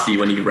Dusty,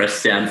 when he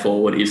rests down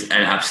forward, is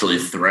an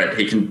absolute threat.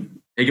 He can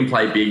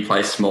play big,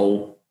 play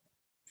small.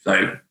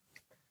 So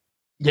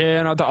yeah,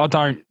 and I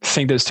don't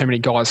think there's too many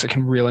guys that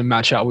can really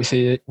match up with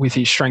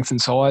his strength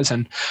and size,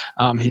 and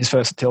his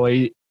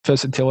versatility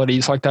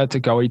is like that,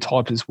 Goey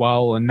type as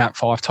well, and Nat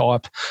 5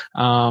 type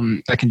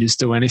that can just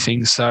do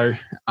anything. So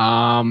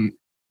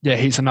yeah,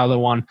 he's another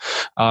one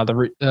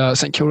the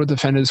St Kilda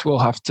defenders will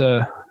have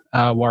to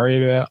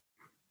worry about.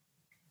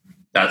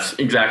 That's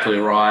exactly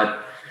right.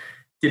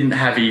 Didn't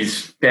have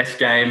his best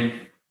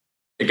game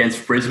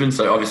against Brisbane,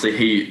 so obviously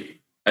he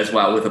as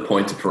well with a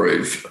point to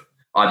prove.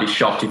 I'd be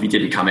shocked if he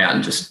didn't come out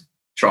and just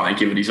try and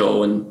give it his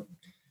all. And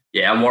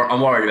yeah, I'm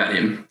worried about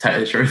him, to tell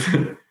you the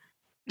truth.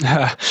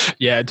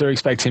 Yeah, I do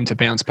expect him to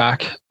bounce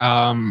back.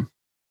 And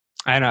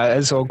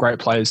as all great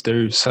players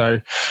do.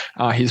 So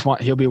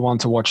he'll be one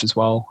to watch as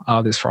well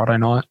this Friday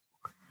night.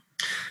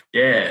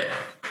 Yeah,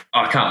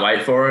 I can't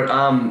wait for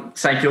it.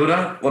 St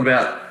Kilda, what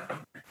about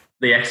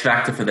the X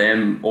factor for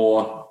them,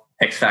 or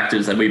X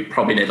factors that we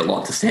probably need a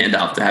lot to stand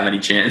up to have any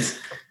chance?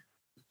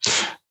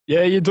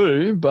 Yeah, you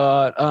do,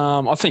 but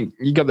I think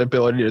you got the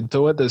ability to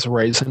do it. There's a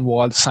reason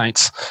why the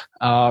Saints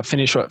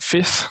finished at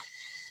 5th,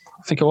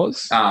 I think it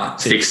was.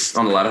 6th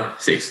on the ladder.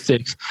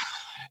 6th.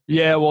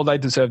 Yeah, well, they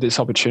deserve this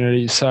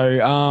opportunity.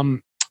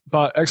 So,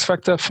 but X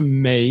factor for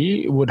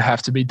me would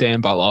have to be Dan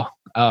Butler.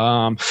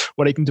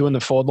 What he can do in the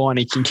forward line,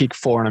 he can kick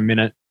 4 in a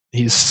minute.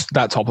 He's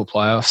that type of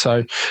player.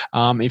 So,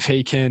 if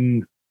he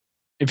can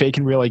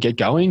really get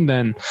going,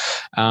 then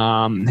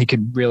he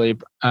could really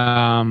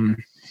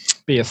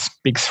be a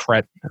big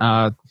threat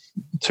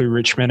to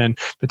Richmond and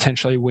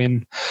potentially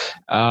win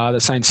the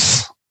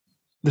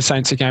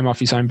Saints a game off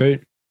his own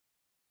boot.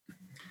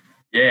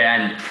 Yeah,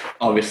 and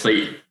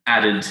obviously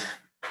added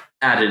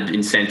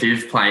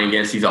incentive playing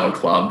against his old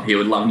club. He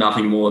would love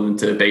nothing more than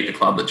to beat the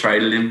club that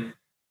traded him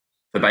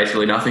for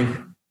basically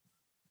nothing.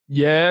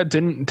 Yeah,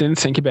 didn't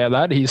think about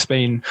that. He's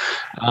been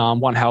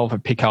one hell of a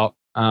pickup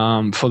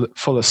for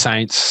the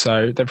Saints.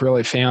 So they've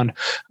really found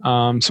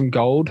some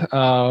gold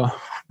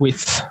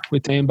with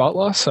Dan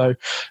Butler. So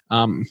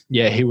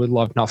yeah, he would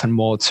love nothing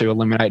more to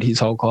eliminate his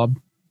whole club.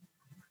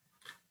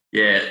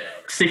 Yeah,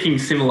 sticking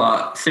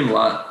similar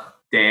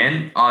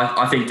Dan.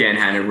 I think Dan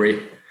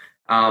Hanbury,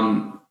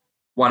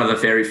 one of the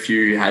very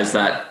few has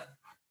that.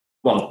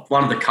 Well,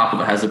 one of the couple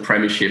that has a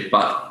premiership,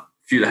 but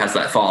few that has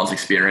that finals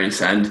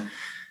experience. And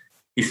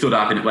he stood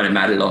up when it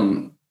mattered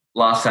on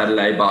last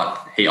Saturday,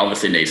 but he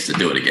obviously needs to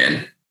do it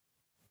again.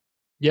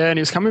 Yeah, and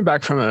he was coming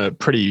back from a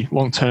pretty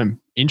long-term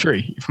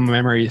injury, if my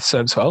memory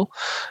serves well.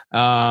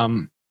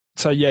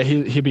 So, yeah,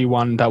 he'd be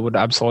one that would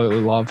absolutely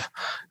love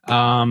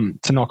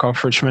to knock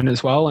off Richmond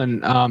as well.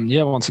 And,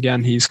 yeah, once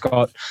again, he's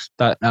got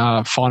that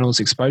finals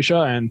exposure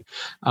and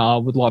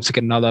would love to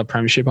get another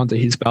premiership under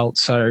his belt.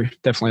 So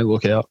definitely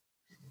look out.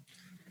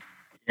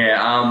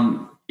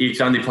 Yeah,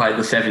 he's only played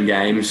the 7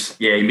 games.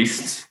 Yeah, he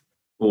missed,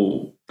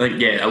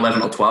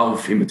 11 or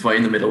 12 in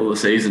between the middle of the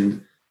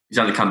season. He's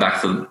only come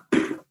back for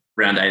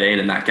round 18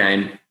 in that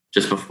game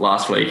just before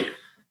last week.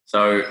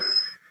 So,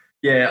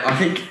 yeah, I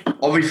think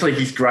obviously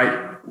he's great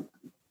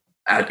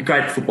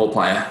football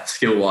player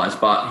skill-wise,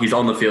 but his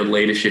on-the-field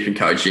leadership and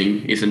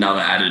coaching is another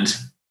added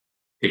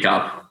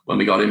pickup when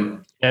we got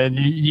him. Yeah,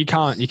 you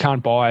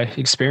can't buy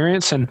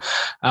experience, and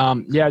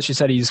yeah, as you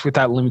said, he's with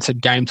that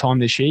limited game time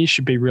this year. He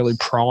should be really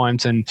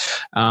primed and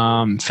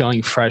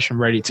feeling fresh and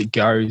ready to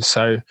go.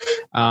 So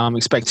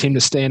expect him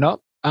to stand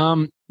up.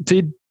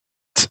 Did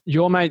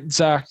your mate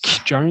Zach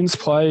Jones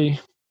play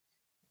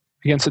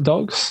against the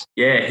Dogs?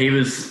 Yeah, he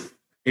was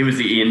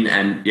the in,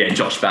 and yeah,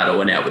 Josh Battle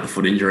went out with a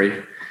foot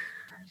injury.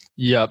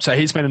 Yep. So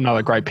he's been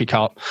another great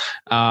pickup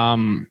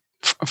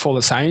for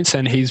the Saints,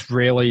 and he's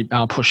really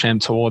pushed them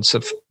towards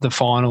the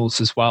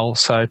finals as well.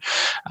 So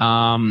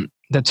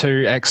the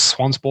 2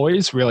 ex-Swans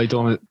boys really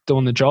doing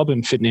the job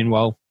and fitting in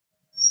well.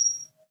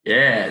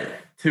 Yeah,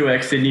 2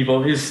 ex-Sydney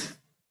boys.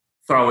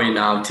 Throw in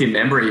Tim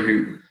Membry,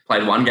 who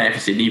played 1 game for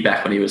Sydney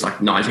back when he was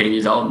like 19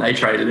 years old, and they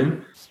traded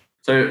him.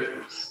 So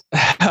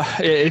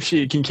if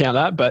you can count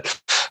that, but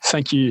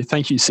thank you,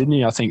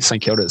 Sydney, I think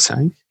St Kilda is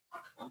saying.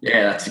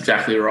 Yeah, that's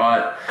exactly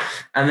right.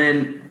 And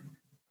then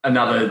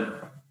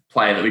another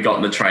player that we got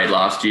in the trade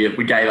last year,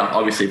 we gave up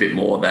obviously a bit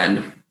more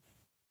than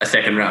a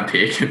second-round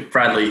pick,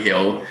 Bradley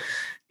Hill.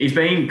 He's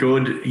been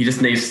good. He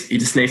just needs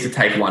to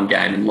take 1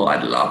 game and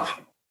light it up.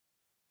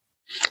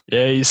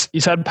 Yeah,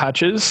 he's had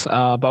patches,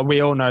 but we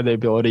all know the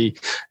ability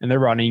and the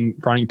running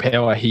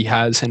power he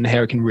has and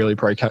how he can really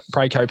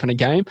break open a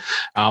game.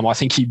 I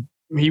think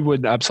he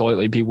would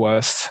absolutely be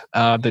worth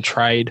the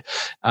trade.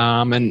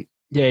 And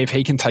yeah, if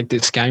he can take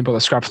this game by the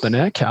scruff of the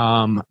neck,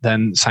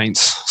 then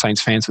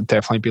Saints fans would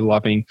definitely be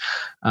loving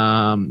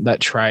that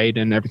trade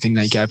and everything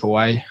they gave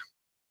away.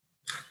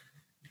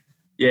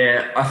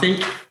 Yeah, I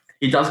think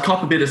he does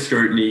cop a bit of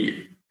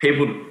scrutiny.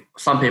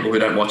 Some people who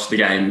don't watch the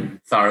game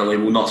thoroughly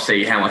will not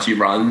see how much he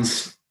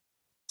runs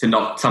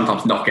to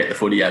sometimes not get the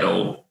footy at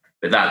all.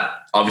 But that,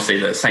 obviously,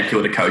 the St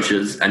Kilda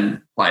coaches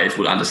and players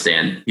would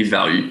understand his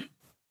value.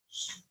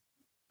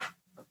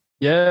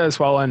 Yeah, as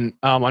well. And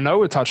I know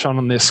we touched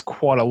on this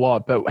quite a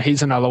lot, but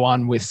he's another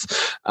one with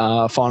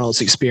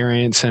finals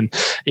experience, and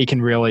he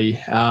can really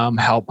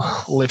help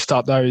lift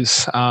up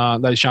those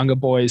younger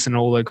boys and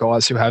all the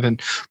guys who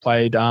haven't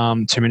played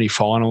too many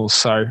finals.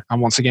 So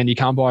once again, you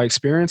can't buy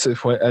experience,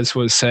 as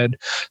was said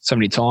so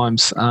many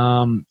times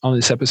on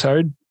this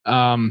episode.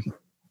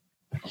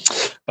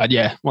 But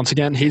yeah, once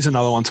again, he's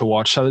another one to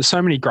watch. So there's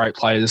so many great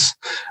players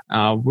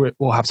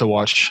we'll have to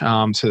watch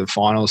to the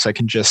finals that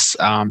can just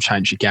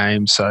change the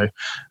game. So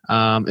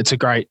it's a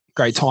great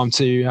time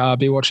to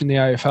be watching the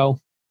AFL.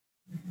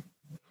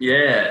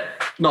 Yeah,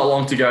 not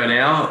long to go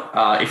now.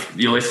 If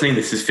you're listening,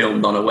 this is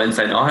filmed on a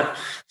Wednesday night.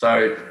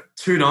 So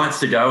 2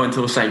 nights to go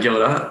until St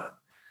Kilda.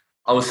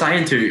 I was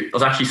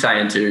actually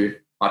saying to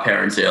my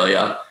parents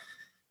earlier,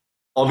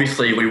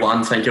 obviously we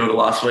won St Kilda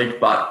last week,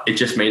 but it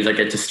just means I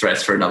get to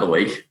stress for another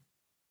week.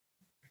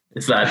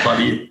 Is that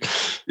funny?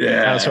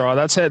 Yeah. That's right.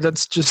 That's it.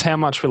 That's just how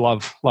much we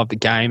love the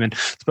game, and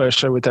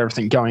especially with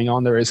everything going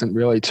on, there isn't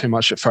really too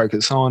much to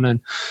focus on. And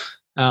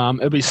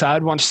it'll be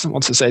sad once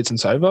the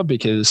season's over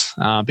because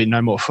there'll be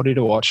no more footy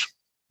to watch.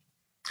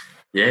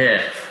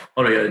 Yeah.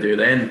 What are we going to do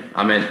then?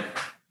 I mean,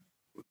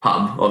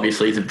 pub,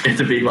 obviously, it's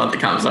a big one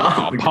that comes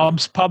up.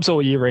 Pubs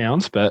all year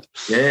round, but...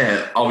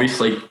 Yeah,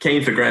 obviously,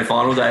 keen for grand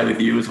final day with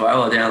you as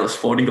well, down at the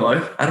Sporting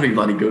Globe. That'll be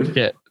bloody good.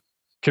 Yeah.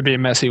 Could be a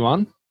messy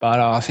one, but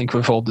I think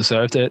we've all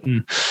deserved it,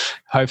 and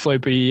hopefully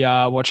be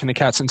watching the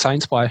Cats and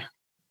Saints play.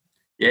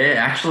 Yeah,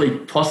 actually,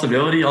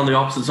 possibility on the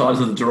opposite sides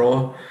of the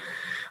draw.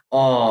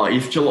 Oh,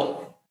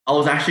 I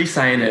was actually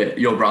saying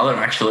to your brother,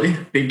 actually,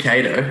 Big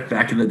Cato,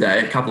 back in the day,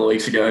 a couple of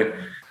weeks ago,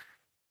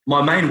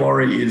 my main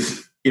worry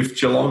is if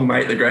Geelong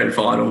make the grand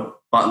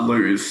final but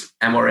lose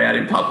and we're out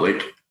in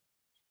public,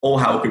 all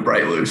hell could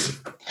break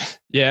loose.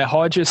 Yeah,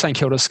 hide your St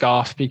Kilda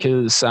scarf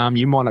because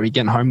you might not be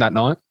getting home that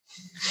night.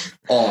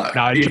 Oh,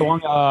 no,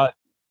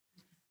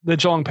 the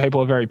Geelong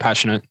people are very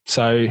passionate.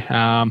 So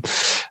I'd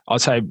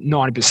say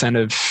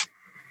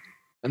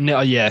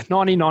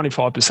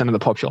 95% of the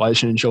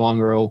population in Geelong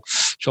are all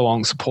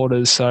Geelong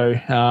supporters. So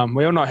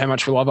we all know how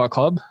much we love our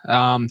club.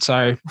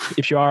 So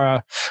if you are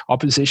a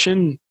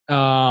opposition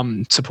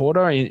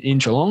supporter in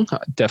Geelong,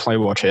 definitely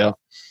watch out.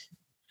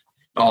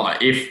 Oh,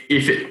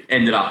 if it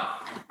ended up,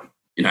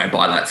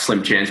 by that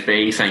slim chance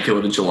being St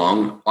Kilda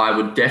Geelong, I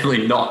would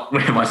definitely not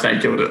wear my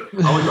St Kilda.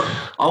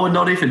 I would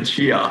not even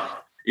cheer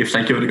if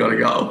St Kilda got a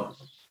goal.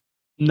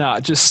 No,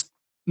 just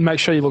make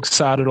sure you look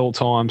sad at all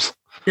times.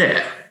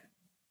 Yeah.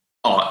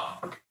 Oh,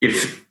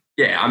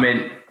 I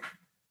mean,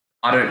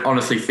 I don't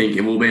honestly think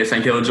it will be a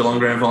St Kilda Geelong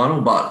grand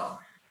final, but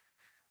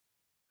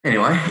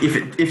anyway, if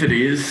it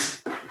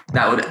is,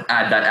 that would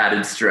add that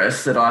added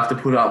stress that I have to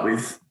put up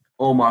with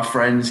all my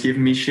friends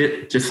giving me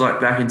shit, just like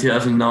back in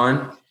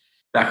 2009.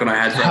 Back when I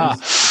had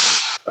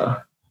friends.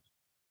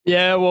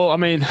 Yeah, well, I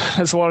mean,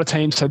 there's a lot of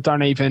teams that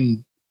don't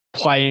even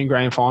play in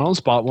grand finals,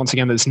 but once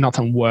again, there's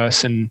nothing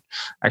worse than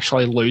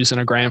actually losing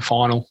a grand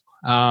final.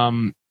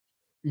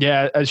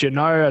 Yeah, as you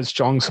know, as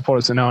Geelong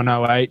supporters in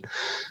 08,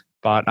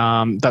 but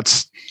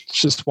that's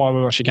just why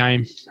we watch the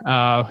game.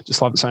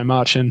 Just love it so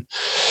much, and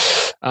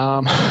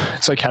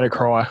it's okay to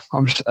cry.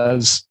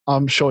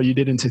 I'm sure you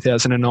did in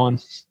 2009.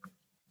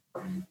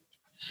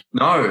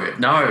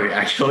 No,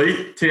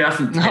 actually,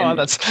 2010. No,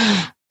 that's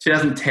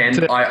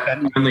 2010. I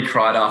only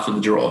cried after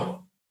the draw.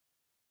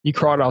 You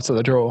cried after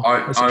the draw.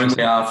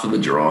 Only after the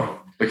draw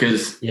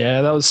because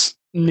that was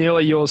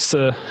nearly yours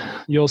to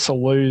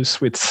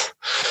lose with,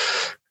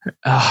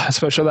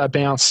 especially that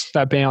bounce.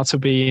 That bounce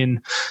will be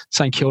in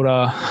St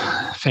Kilda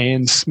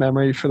fans'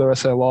 memory for the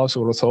rest of their lives.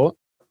 I would have thought.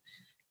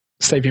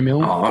 Stevie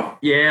Milne. Oh,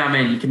 yeah, I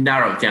mean, you can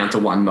narrow it down to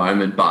one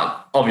moment,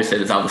 but obviously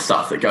there's other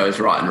stuff that goes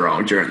right and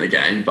wrong during the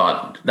game,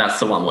 but that's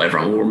the one where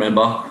everyone will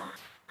remember.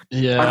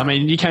 Yeah, I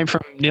mean, you came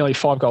from nearly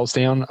 5 goals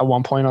down at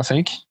one point, I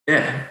think.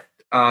 Yeah.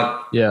 4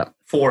 at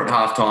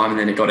halftime, and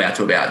then it got out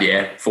to about,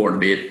 4 and a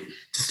bit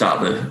to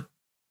start the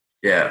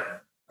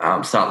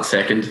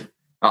second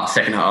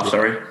half,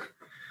 sorry.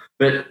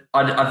 But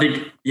I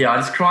think, I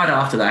just cried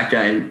after that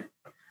game,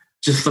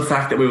 just the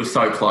fact that we were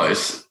so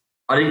close.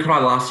 I didn't cry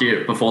last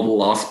year before the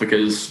loss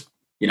because,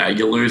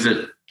 you lose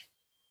it,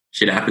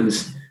 shit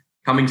happens.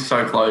 Coming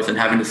so close and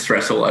having to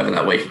stress all over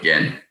that week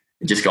again,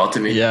 it just got to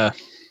me. Yeah,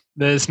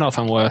 there's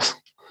nothing worse.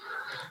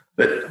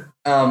 But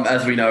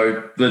as we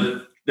know,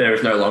 there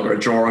is no longer a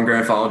draw on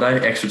grand final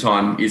day. Extra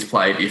time is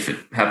played if it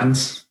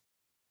happens.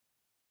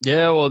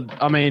 Yeah, well,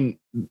 I mean,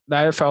 the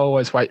AFL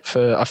always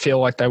I feel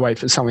like they wait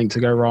for something to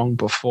go wrong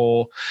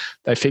before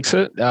they fix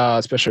it,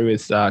 especially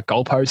with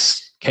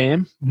goalpost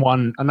cam.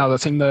 Another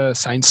thing the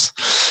Saints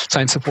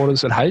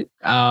supporters would hate.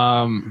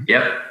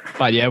 Yep.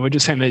 But yeah, we're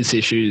just having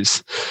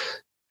these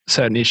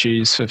certain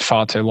issues for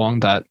far too long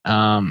that,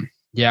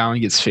 only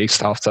gets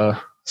fixed after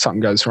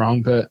something goes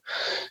wrong. But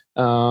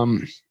how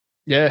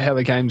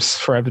the game's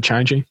forever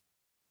changing.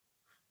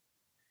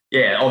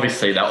 Yeah,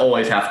 obviously they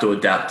always have to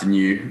adapt to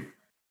new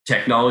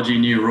technology,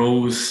 new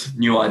rules,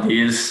 new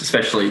ideas,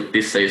 especially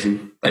this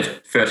season.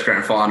 First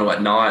grand final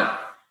at night,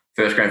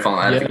 first grand final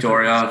at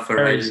Victoria for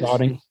very Raiders.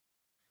 Exciting.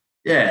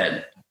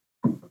 Yeah.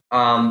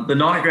 The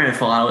night grand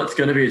final, it's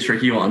going to be a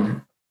tricky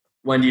one.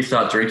 When do you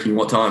start drinking?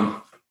 What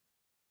time?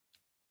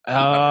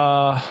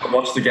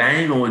 Watch the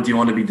game, or do you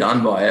want to be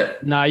done by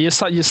it? No, you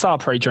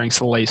start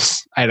pre-drinks at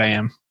least 8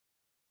 a.m.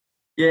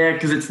 Yeah,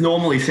 because it's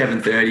normally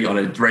 7:30 on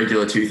a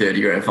regular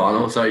 2:30 grand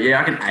final. So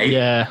yeah, I can 8.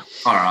 Yeah.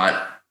 All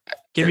right.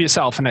 Give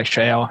yourself an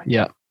extra hour.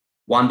 Yeah.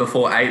 1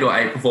 before 8 or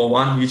 8 before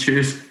 1. You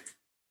choose.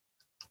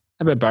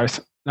 A bit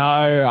both.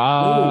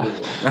 No. Ooh,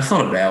 that's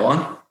not a bad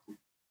one.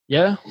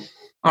 Yeah.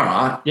 All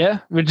right. Yeah,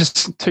 we're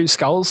just 2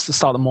 skulls to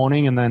start the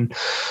morning, and then.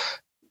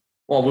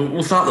 Well,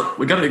 we'll start.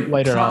 We've got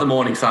to start the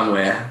morning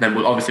somewhere. Then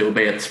we'll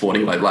be at the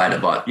Sporting Globe later.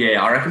 But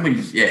yeah, I reckon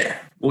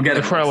we'll get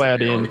a throw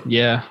out in.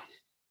 Yeah.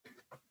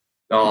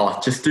 Oh,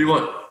 just do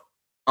what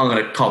I'm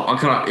going to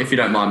cop. If you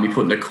don't mind me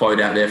putting a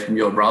quote out there from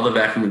your brother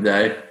back in the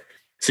day.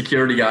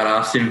 Security guard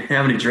asked him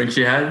how many drinks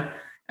he had,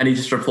 and he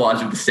just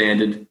replies with the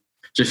standard,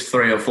 just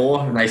 3 or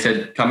 4, and they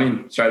said, "Come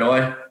in straight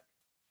away."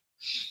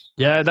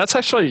 Yeah, that's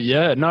actually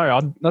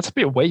that's a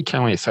bit weak.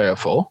 Only 3 or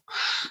 4.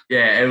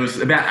 Yeah, it was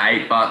about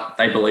 8, but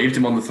they believed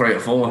him on the 3 or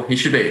 4. He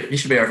should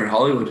be over in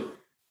Hollywood.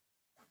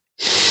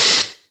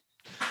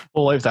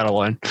 We'll leave that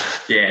alone.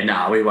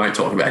 Yeah, we won't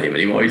talk about him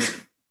anymore.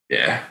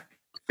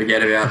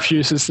 Forget about.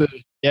 Refuses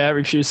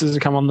to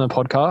come on the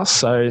podcast,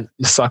 so you're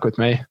stuck with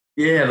me.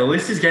 Yeah, the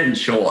list is getting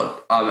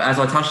short. As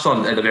I touched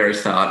on at the very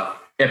start,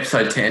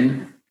 episode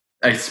 10,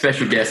 a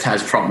special guest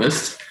has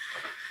promised.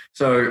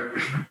 So,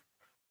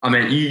 I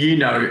mean, you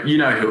know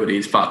who it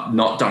is, but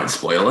don't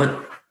spoil it.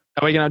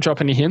 Are we going to drop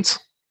any hints?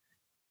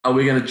 Are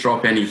we going to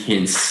drop any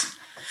hints?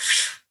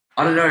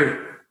 I don't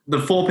know. The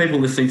 4 people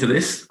listening to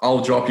this,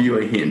 I'll drop you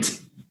a hint.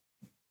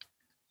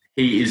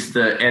 He is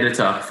the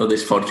editor for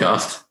this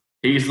podcast.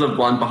 He's the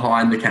one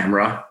behind the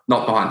camera.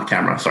 Not behind the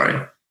camera,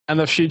 sorry. And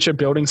the future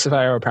building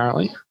surveyor,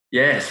 apparently.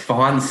 Yes,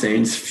 behind the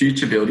scenes,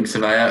 future building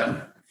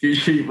surveyor.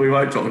 We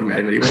won't talk about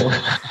him anymore.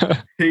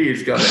 He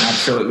is going to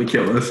absolutely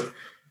kill us.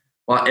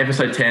 Well,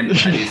 episode 10,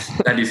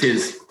 that is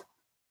his.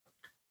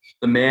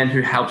 The man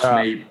who helps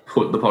me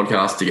put the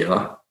podcast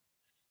together.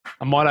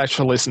 I might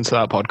actually listen to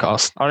that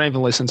podcast. I don't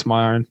even listen to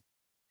my own.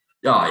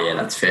 Oh, yeah,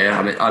 that's fair.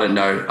 I mean, I don't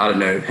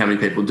know how many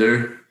people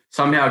do.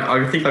 Somehow,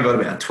 I think I got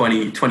about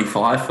 20,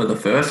 25 for the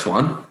first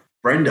one.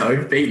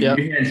 Brendo beat you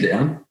hands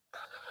down.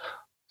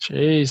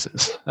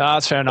 Jesus.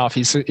 That's fair enough.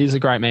 He's a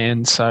great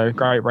man, so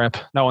great rep.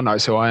 No one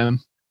knows who I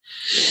am.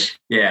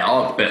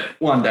 Yeah, but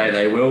one day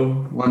they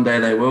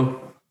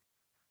will.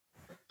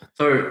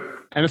 So,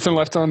 anything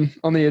left on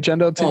the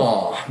agenda, Tim?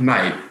 Oh,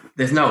 mate,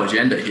 there's no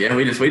agenda here.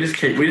 We just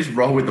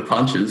roll with the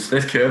punches.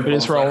 There's curveballs. We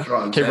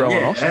just keep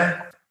rolling off.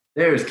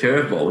 There is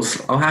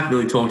curveballs. I'll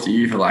happily talk to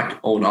you for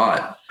all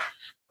night.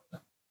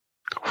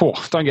 Oh,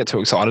 don't get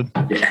too excited.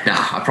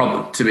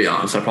 Yeah, to be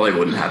honest, I probably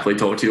wouldn't happily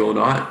talk to you all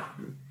night.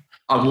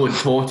 I would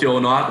talk to you all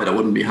night, but I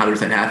wouldn't be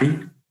 100% happy.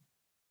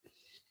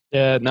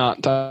 Yeah, no,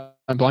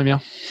 don't blame you.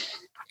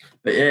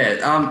 But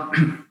yeah,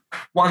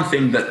 one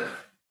thing that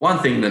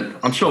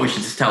I'm sure we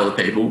should just tell the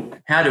people,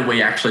 how did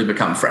we actually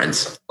become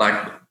friends?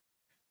 I've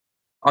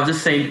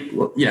just seen,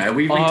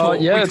 we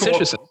talk. Yeah, it's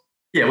interesting.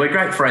 Yeah, we're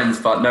great friends,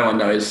 but no one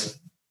knows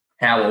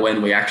how or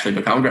when we actually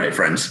become great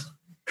friends.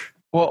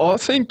 Well, I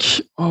think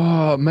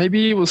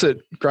maybe was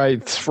it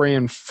grade 3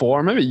 and 4. I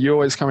remember you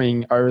always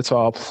coming over to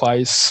our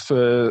place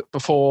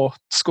before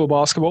school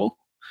basketball.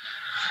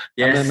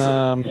 Yes. And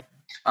then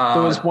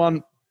there was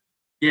one.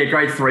 Yeah,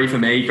 grade 3 for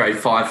me, grade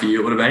 5 for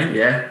you it would have been,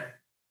 yeah.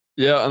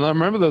 Yeah, and I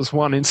remember there was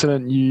one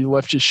incident you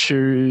left your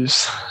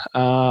shoes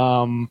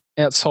outside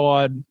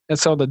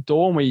the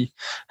door, and we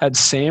had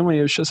Sam when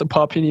he was just a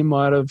puppy, and he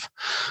might have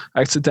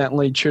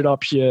accidentally chewed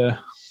up your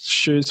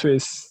shoes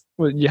with.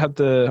 Well, you had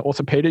the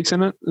orthopedics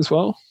in it as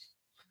well?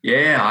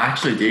 Yeah, I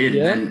actually did.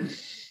 Yeah. And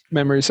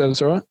memory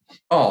serves right.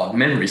 Oh,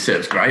 memory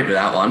serves great with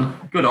that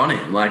one. Good on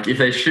him.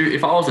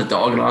 If I was a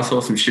dog and I saw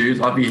some shoes,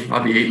 I'd be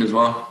eating as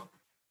well.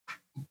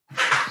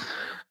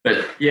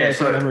 But yeah,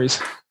 so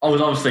memories. I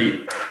was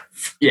obviously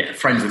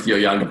friends with your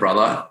younger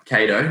brother,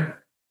 Cato.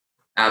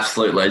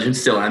 Absolute legend.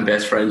 Still am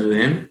best friends with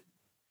him.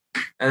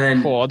 And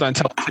then don't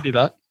tell Titty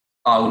that.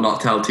 I will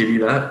not tell Titty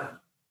that.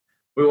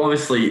 We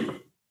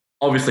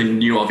obviously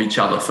knew of each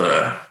other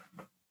for,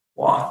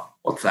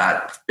 what's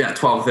that? About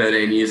 12,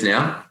 13 years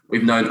now.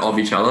 We've known of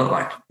each other.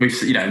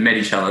 We've, met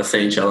each other,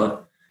 seen each other.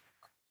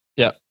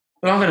 Yeah.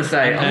 But I'm going to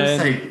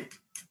say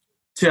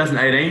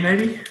 2018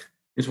 maybe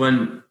is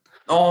when,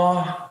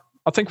 I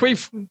think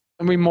we've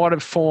we might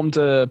have formed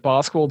a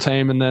basketball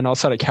team, and then I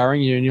started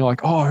carrying you, and you're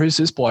like, "Oh, who's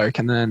this bloke?"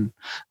 And then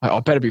I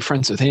better be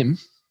friends with him.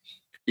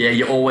 Yeah,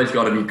 you always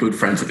got to be good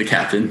friends with the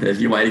captain.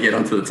 There's your way to get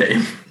onto the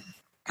team.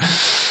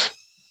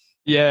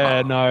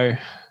 Yeah, no.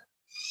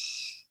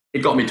 It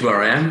got me to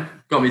where I am.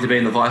 Got me to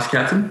being the vice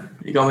captain.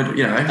 It got me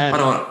to, I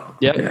don't.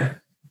 Yep. Yeah.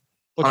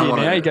 Look at you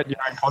now. You get your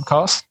own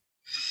podcast.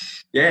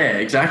 Yeah,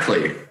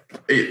 exactly.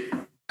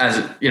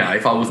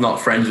 If I was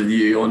not friends with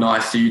you or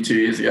nice to you 2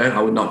 years ago,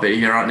 I would not be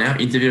here right now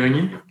interviewing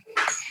you.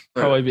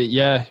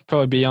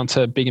 Probably be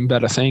onto big and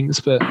better things,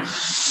 but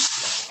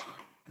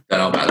don't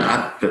know about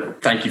that.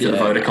 But thank you for the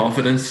vote of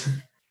confidence.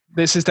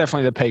 This is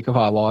definitely the peak of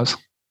our lives.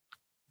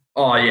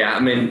 Oh yeah, I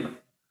mean,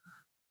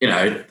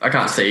 I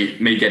can't see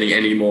me getting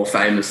any more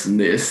famous than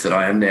this that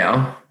I am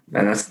now,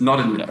 and that's not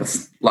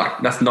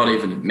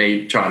even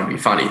me trying to be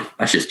funny.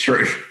 That's just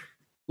true.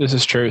 This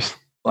is truth.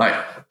 Like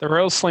the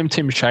real Slim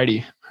Tim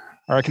Shady.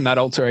 I reckon that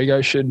alter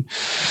ego should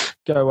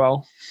go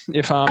well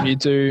if you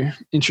do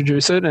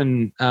introduce it,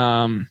 and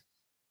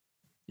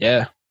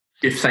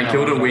if St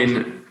Kilda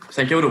win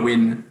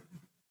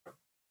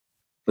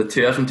the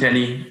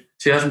 2020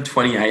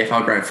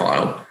 AFL Grand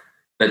Final,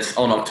 that's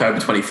on October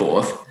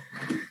 24th.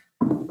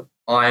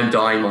 I am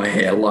dyeing my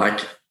hair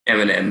like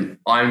Eminem.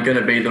 I'm going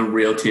to be the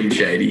real Tim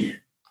Shady.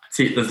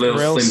 The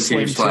little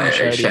Slim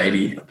Tim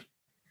Shady.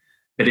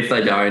 But if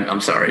they don't, I'm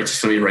sorry. It's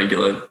just going to be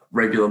regular.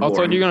 I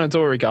thought you were going to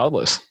do it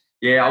regardless.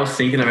 Yeah, I was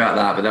thinking about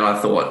that, but then I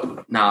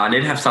thought, I need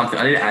to have something.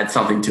 I need to add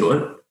something to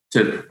it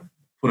to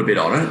put a bit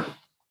on it.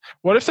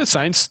 What if the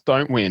Saints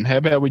don't win? How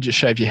about we just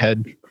shave your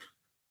head?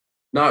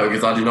 No,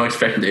 because I do not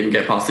expect them to even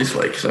get past this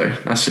week. So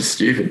that's just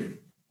stupid.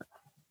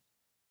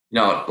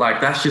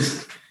 That's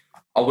just.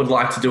 I would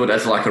like to do it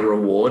as like a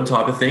reward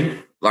type of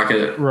thing,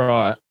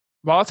 right.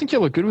 Well, I think you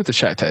look good with the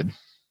shaved head.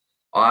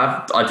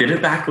 I did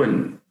it back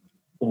when,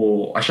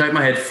 I shaved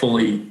my head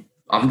fully.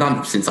 I've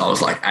done it since I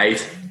was like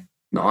 8,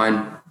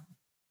 9.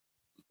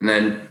 And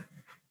then,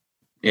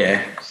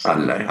 I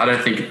don't know. I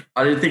didn't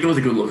think it was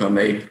a good look on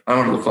me. I don't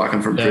want to look like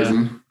I'm from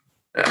prison.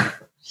 Yeah.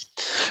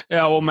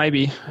 Yeah. Well,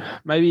 maybe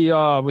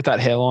with that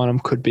hairline, I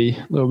could be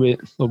a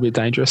little bit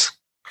dangerous.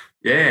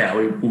 Yeah,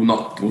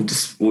 we'll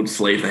just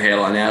leave the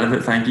hairline out of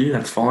it. Thank you.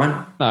 That's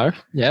fine. No.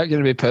 Yeah.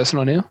 Going to be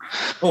personal now.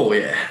 Oh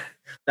yeah.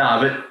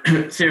 No,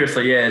 but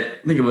seriously, I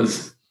think it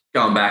was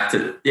going back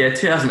to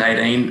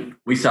 2018.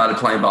 We started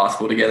playing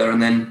basketball together,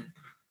 and then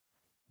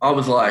I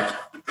was like.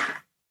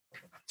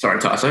 Sorry,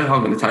 Tyso,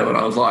 I'm going to tell you what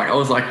I was like. I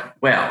was like,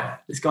 wow,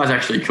 this guy's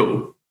actually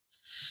cool.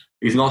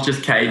 He's not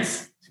just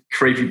Cade's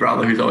creepy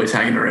brother who's always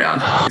hanging around.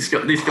 This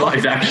guy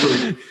is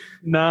actually...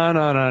 No.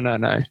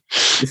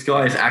 This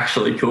guy is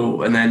actually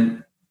cool. And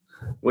then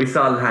we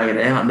started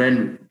hanging out, and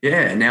then,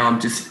 now I'm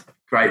just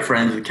great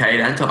friends with Cade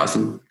and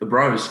Tyson, the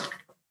bros.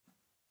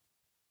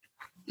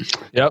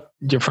 Yep,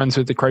 you're friends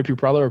with the creepy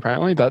brother,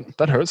 apparently.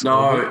 That hurts.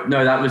 No,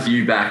 that was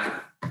you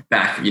back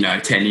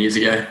 10 years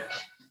ago.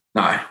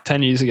 No.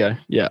 10 years ago,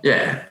 yeah.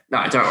 Yeah.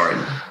 No, don't worry.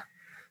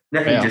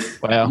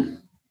 Wow.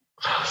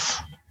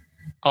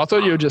 I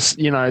thought you were just,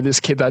 this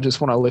kid that just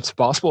want to lift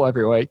basketball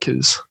every week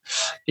because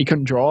he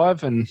couldn't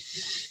drive and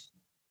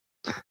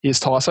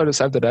he's Tyso to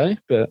save the day.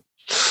 But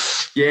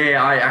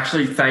yeah, I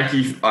actually thank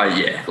you. I'll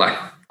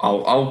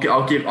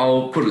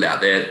put it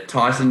out there.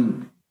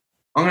 Tyson,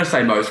 I'm going to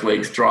say most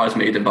weeks drives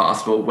me to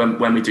basketball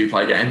when we do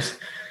play games,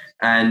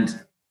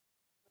 and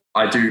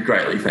I do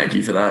greatly thank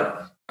you for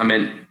that. I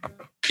mean,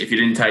 if you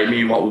didn't take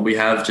me, what would we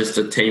have? Just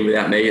a team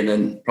without me, and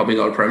then probably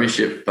not a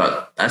premiership.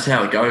 But that's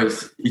how it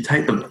goes. You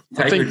take the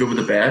good with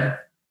the bad.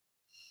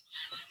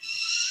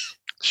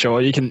 Sure,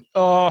 you can.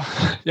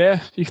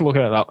 You can look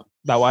at it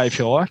that way if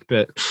you like.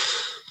 But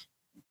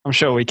I'm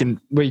sure we could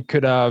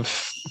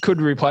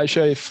replace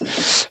you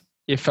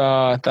if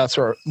that's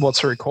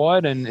what's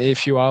required. And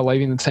if you are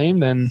leaving the team,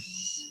 then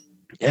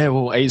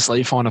we'll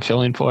easily find a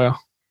fill-in for you.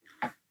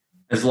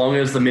 As long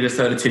as the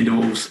Minnesota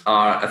Timberwolves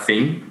are a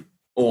thing.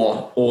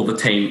 Or the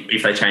team,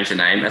 if they change the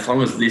name, as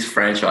long as this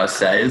franchise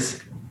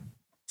stays,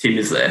 Tim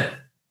is there.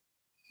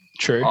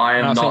 True.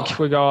 I think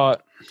we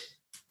got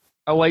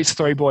at least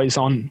 3 boys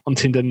on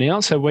Tinder now,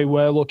 so we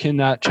were looking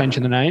at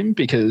changing the name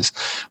because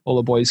all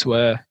the boys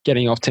were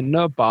getting off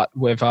Tinder, but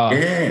we're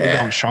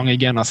going strong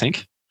again, I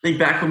think. I think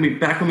back when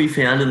we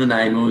founded the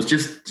name, it was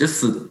just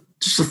the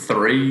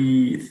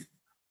 3.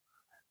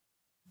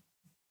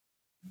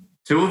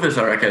 2 of us,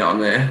 I reckon,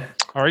 on there.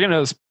 I reckon it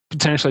was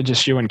potentially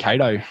just you and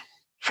Kato.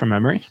 From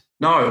memory?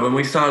 No, when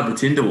we started the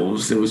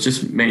Timberwolves, it was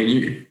just me and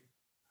you.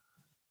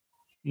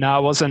 No,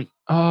 it wasn't.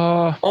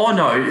 Oh,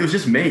 no, it was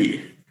just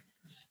me.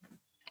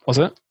 Was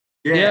it?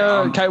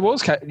 Yeah. Okay,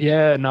 was Kate.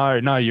 Yeah,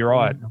 no, you're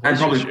right.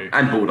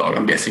 And Bulldog,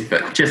 I'm guessing,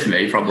 but just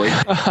me, probably.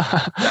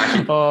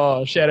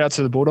 Shout out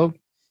to the Bulldog.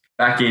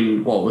 Back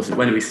in,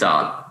 when did we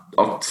start?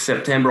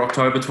 September,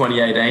 October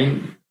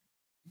 2018.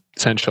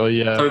 Essentially,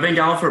 yeah. So we've been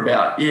going for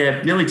about,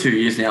 nearly 2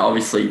 years now.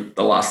 Obviously,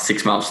 the last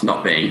 6 months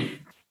not playing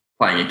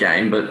a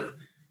game, but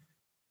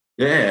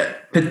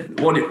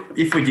what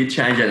if we did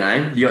change our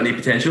name? You got any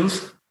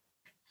potentials?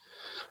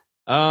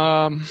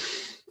 I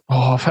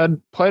I've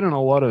played on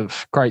a lot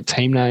of great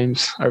team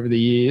names over the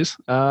years.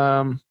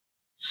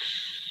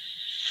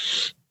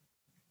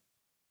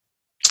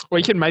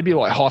 We can maybe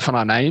like hyphen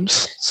our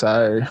names.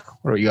 So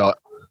what do we got?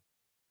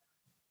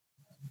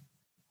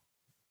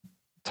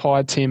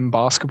 Ty Tim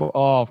basketball.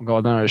 Oh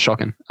god, no, it's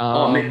shocking.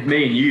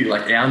 Me and you,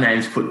 like our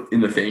names put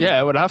in the thing.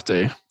 Yeah, it would have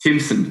to.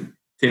 Timson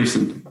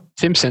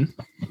FC.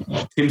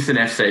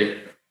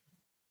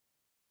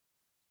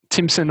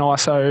 Timson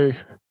ISO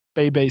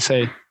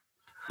BBC.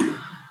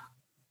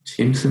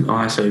 Timson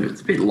ISO.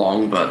 It's a bit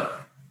long,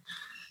 but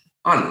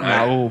I don't know.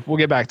 No, we'll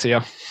get back to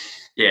you.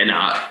 Yeah, no.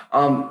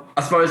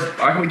 I suppose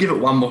I can give it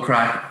one more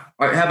crack.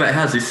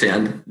 How's this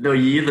sound? The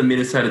year the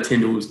Minnesota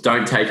Timberwolves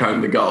don't take home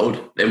the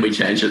gold, then we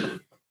change it.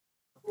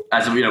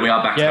 As we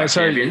are back-to-back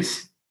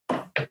champions.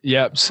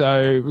 Yep.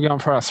 So we're going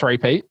for our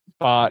three-peat,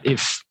 but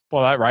if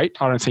by that rate,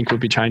 I don't think we'll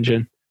be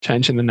changing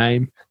the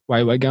name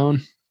way we're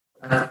going.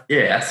 Yeah,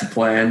 that's the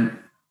plan.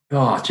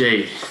 Oh,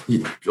 gee,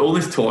 all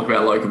this talk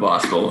about local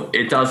basketball,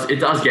 it does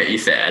get you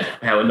sad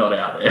how we're not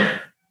out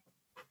there.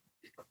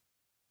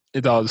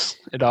 It does.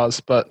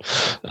 But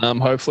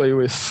hopefully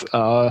with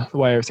the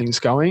way everything's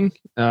going,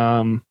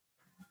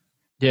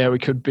 we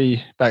could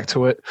be back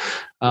to it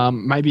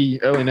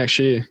maybe early next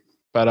year.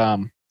 But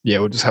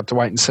we'll just have to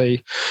wait and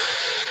see.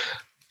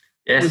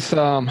 Yes.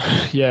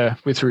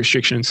 With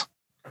restrictions.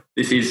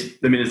 This is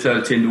the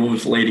Minnesota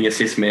Timberwolves leading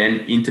assist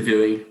man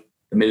interviewing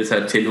the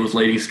Minnesota Timberwolves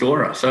leading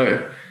scorer.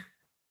 So,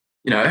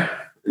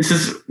 this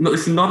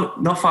is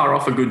not far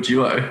off a good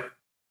duo.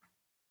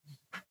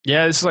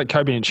 Yeah, this is like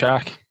Kobe and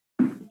Shaq.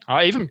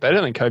 Even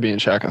better than Kobe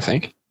and Shaq, I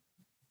think.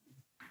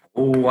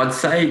 Oh, I'd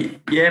say,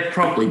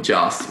 probably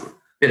just a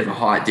bit of a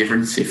height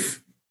difference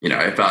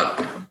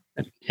but...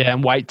 Yeah,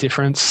 and weight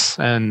difference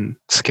and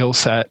skill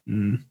set.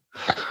 And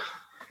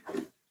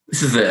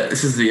This is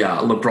the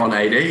LeBron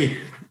AD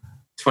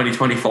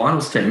 2020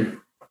 finals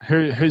team.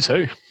 Who's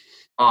who?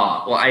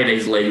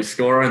 AD's leading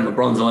scorer and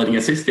LeBron's the leading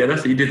assist getter,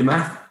 so you do the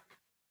math.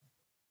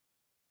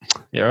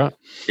 Yeah, right.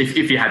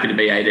 If you're happy to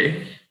be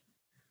AD.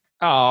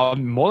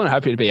 I'm more than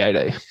happy to be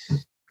AD.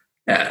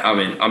 Yeah, I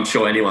mean, I'm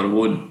sure anyone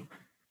would.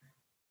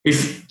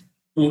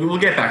 We'll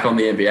get back on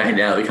the NBA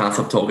now that we can't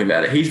stop talking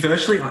about it. He's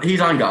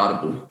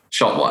unguardable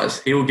shot-wise.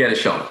 He will get a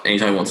shot and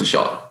he only wants a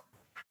shot.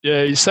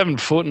 Yeah, he's 7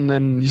 foot and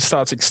then he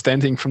starts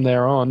extending from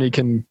there on. He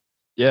can,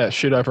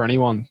 shoot over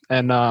anyone.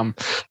 And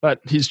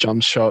but his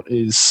jump shot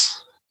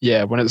is,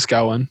 when it's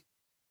going,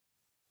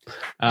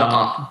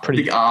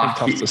 pretty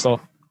tough to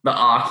stop. The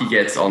arc he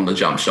gets on the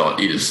jump shot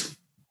is,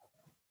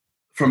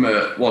 from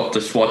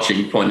just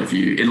watching point of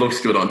view, it looks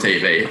good on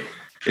TV.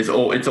 It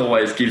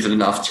always gives it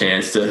enough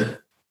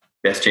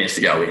best chance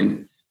to go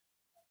in.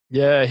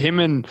 Yeah,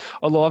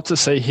 I'd love to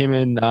see him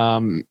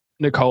and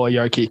Nikola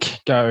Jokic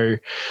go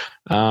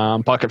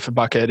bucket for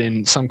bucket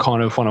in some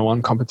kind of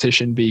one-on-one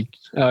competition. Be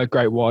a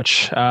great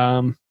watch.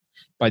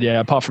 But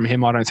apart from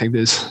him, I don't think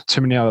there's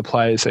too many other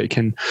players that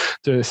can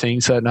do the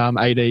things that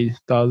AD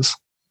does.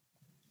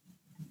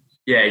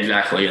 Yeah,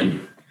 exactly.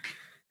 And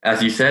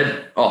as you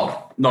said,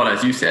 not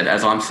as you said,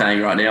 as I'm saying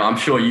right now, I'm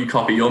sure you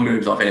copy your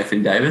moves off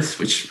Anthony Davis,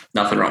 which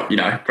nothing wrong.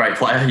 Great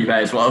player. You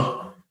may as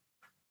well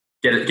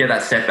get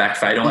that step back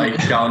fadeaway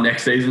going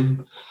next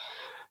season.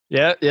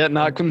 Yeah.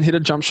 No, I couldn't hit a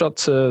jump shot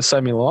to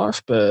save me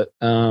life, but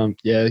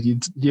you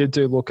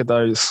do look at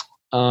those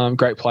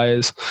great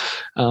players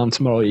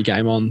to model your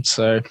game on.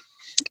 So,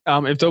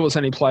 if there was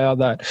any player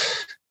that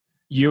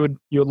you would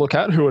look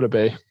at, who would it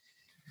be?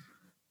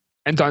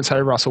 And don't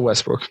say Russell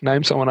Westbrook.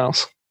 Name someone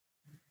else.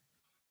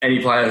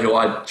 Any player who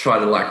I'd try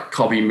to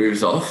copy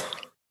moves off.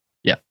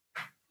 Yeah.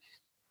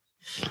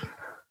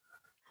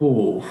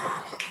 Oh,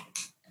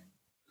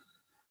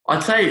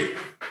 I'd say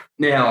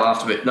now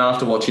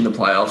after watching the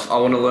playoffs, I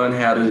want to learn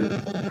how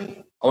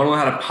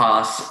to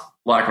pass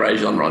like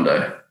Rajon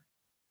Rondo.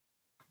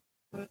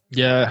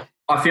 Yeah.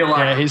 I feel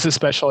like he's a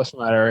specialist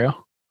in that area.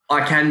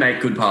 I can make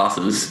good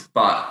passes,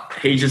 but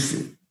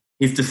his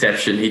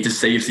deception, he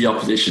deceives the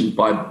opposition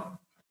by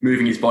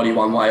moving his body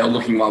one way or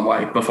looking one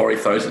way before he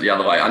throws it the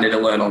other way. I need to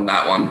learn on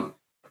that one.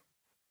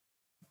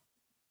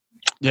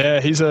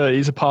 Yeah, he's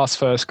a pass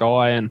first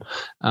guy and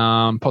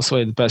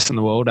possibly the best in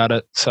the world at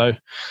it. So,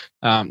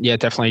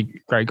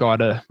 definitely great guy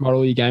to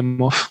model your game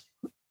off.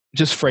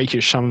 Just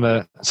freakish some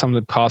of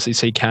the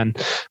passes he can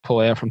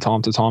pull out from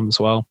time to time as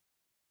well.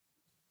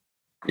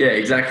 Yeah,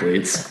 exactly.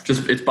 It's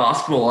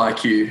basketball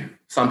IQ.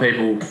 Some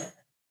people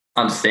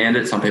understand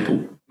it, some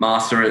people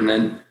master it, and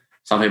then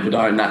some people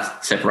don't. And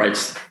that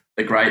separates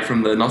the great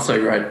from the not so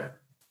great.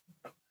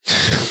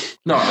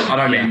 No, I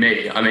don't mean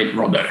me. I mean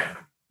Rondo.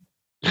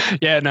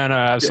 Yeah, no,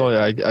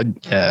 absolutely.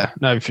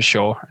 No, for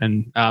sure.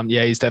 And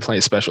he's definitely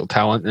a special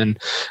talent and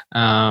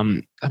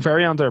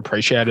very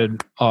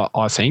underappreciated,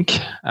 I think.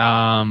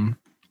 Do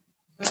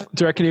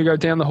you reckon he'll go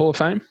down the Hall of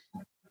Fame?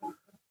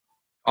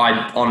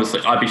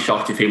 I'd be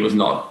shocked if he was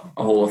not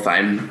a Hall of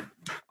Fame.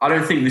 I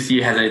don't think this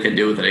year has anything to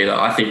do with it either.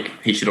 I think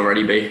he should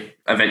already be.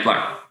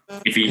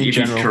 If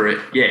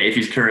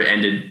his career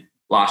ended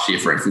last year,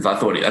 for instance, I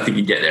think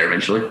he'd get there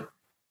eventually.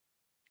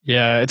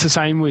 Yeah, it's the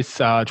same with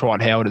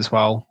Dwight Howard as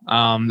well.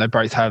 They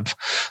both have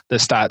the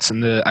stats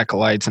and the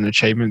accolades and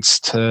achievements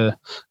to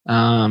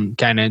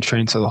gain entry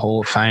into the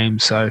Hall of Fame.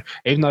 So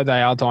even though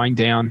they are dying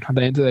down at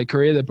the end of their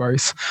career, they're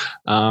both,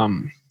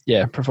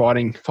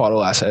 providing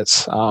vital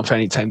assets for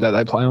any team that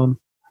they play on.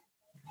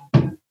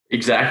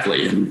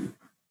 Exactly, and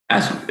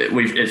as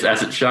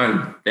it's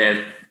shown,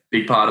 they're a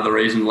big part of the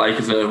reason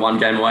Lakers are one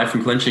game away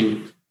from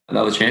clinching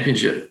another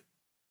championship.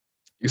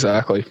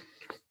 Exactly.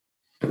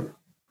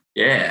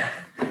 Yeah.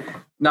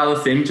 Another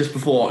thing, just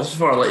before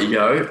I let you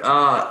go,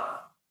 a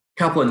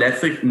couple of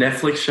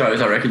Netflix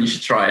shows I reckon you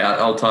should try out,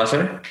 old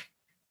Tyso.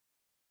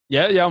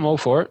 Yeah, I'm all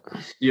for it.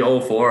 You're all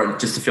for it,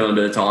 just to fill in a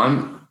bit of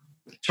time.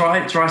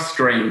 Try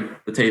Scream,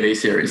 the TV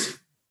series.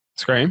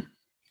 Scream?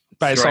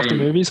 Based off the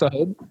movies, I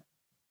heard.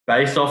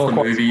 Based off the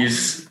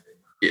movies.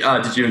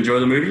 Did you enjoy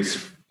the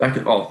movies?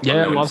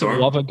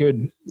 Love a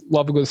good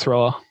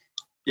thriller.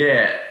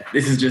 Yeah,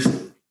 this is just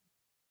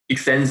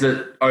extends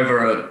it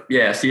over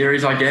a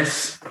series, I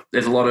guess.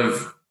 There's a lot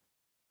of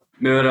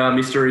murder,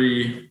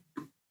 mystery,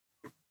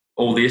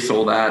 all this,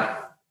 all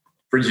that.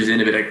 Bridges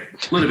in a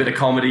little bit of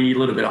comedy, a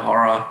little bit of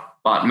horror,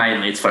 but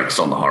mainly it's focused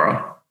on the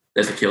horror.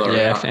 There's a killer.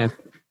 Yeah,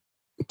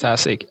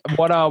 fantastic.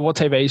 What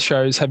TV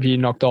shows have you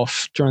knocked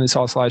off during this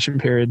isolation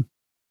period?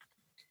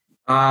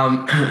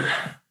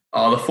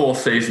 The fourth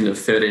season of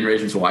 13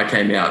 Reasons Why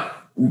came out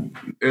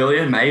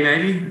earlier, May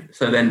maybe.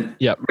 So then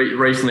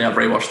recently I've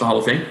rewatched the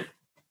whole thing.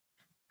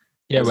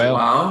 Yeah,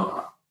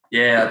 well.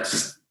 Yeah,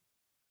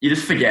 you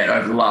just forget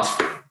over the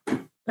last...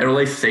 They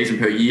release a season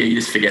per year. You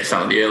just forget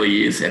some of the early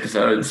years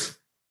episodes.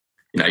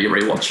 You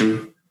rewatch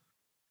them.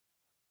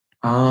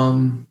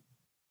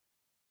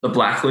 The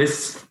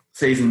Blacklist,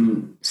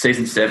 season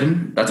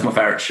 7, that's my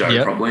favourite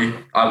show probably.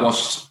 I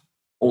watched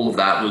all of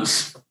that,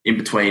 was in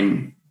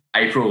between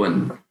April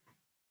and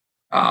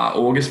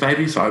August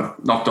maybe, so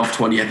I've knocked off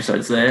 20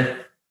 episodes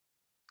there.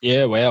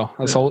 Yeah, wow.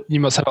 That's all. You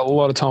must have a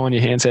lot of time on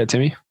your hands there,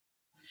 Timmy.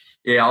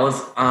 Yeah, I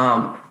was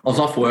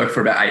off work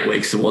for about 8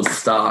 weeks towards the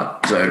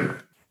start, so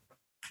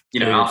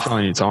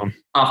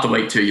after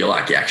week 2, you're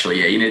like,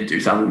 you need to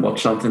do something,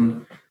 watch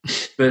something.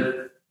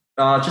 But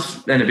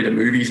just then a bit of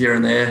movies here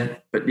and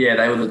there. But yeah,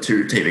 they were the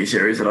 2 TV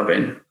series that I've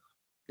been.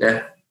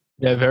 Yeah.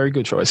 Yeah, very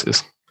good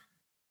choices.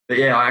 But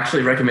yeah, I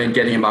actually recommend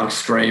getting amongst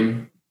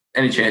Scream.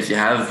 Any chance you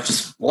have,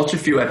 just watch a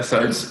few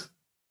episodes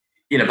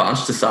in a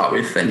bunch to start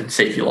with and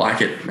see if you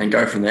like it and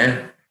go from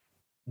there.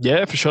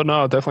 Yeah, for sure.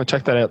 No, I'll definitely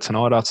check that out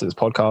tonight after this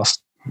podcast.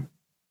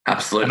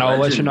 Absolutely. And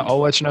I'll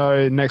let you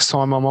know next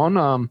time I'm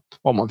on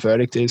what my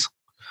verdict is.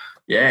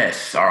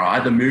 Yes. All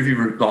right. The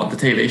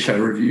TV show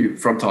review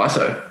from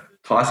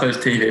Tyso's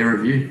TV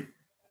review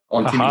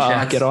on Timmy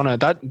Shats. Get on it.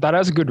 That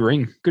has a good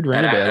ring. Good ring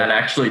about it. That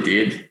actually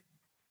did.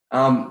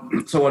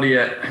 So what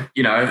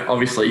are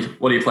obviously,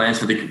 what are your plans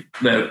for the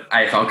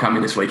AFL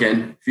coming this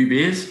weekend? A few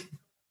beers?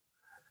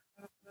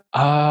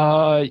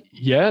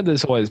 Yeah,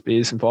 there's always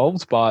beers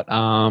involved, but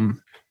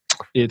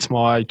it's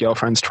my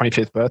girlfriend's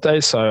 25th birthday,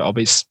 so I'll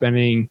be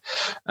spending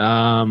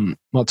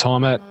my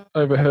time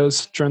over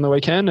hers during the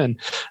weekend, and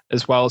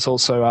as well as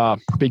also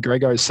Big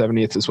Grego's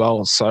 70th as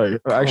well. So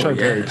actually a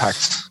very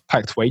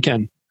packed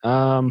weekend. You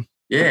got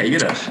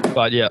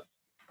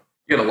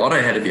a lot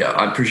ahead of you.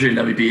 I presume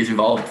there'll be beers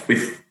involved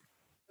with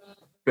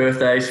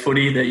birthdays,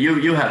 footy. That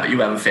you have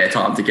a fair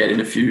time to get in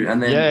a few,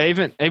 and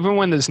then even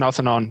when there's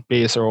nothing on,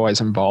 beers are always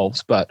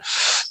involved. But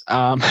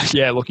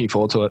looking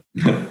forward to it.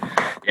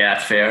 Yeah,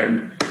 that's fair.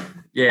 And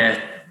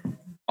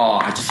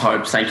I just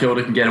hope St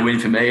Kilda can get a win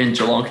for me and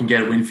Geelong can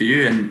get a win for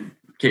you and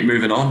keep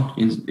moving on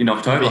in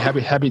October.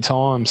 Happy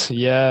times.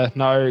 Yeah,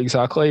 no,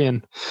 exactly.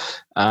 And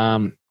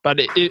but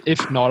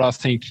if not, I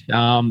think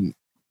we're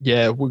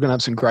going to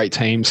have some great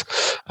teams.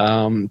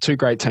 2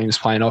 great teams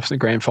playing off in the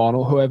grand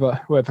final,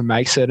 whoever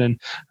makes it, and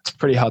it's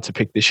pretty hard to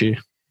pick this year.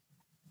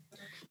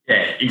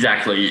 Yeah,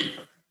 exactly.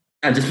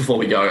 And just before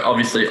we go,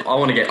 obviously, I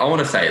want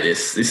to say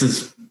this. This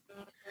is,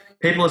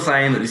 people are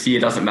saying that this year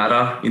doesn't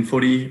matter in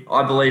footy.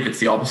 I believe it's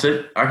the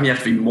opposite. I reckon you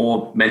have to be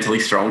more mentally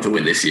strong to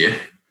win this year.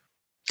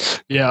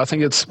 Yeah, I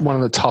think it's one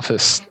of the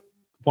toughest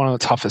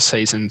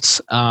seasons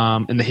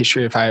in the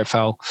history of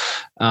AFL,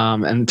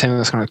 and the team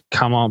that's going to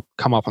come up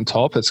on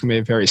top, it's going to be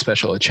a very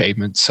special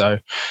achievement. So,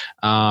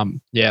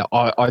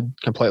 I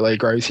completely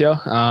agree with you.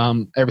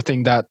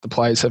 Everything that the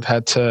players have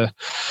had to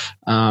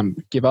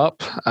give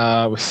up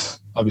with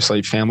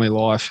obviously family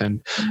life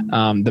and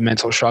the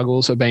mental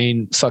struggles of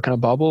being stuck in a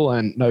bubble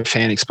and no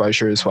fan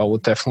exposure as well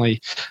would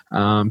definitely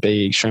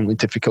be extremely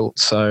difficult.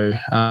 So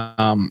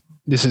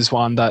this is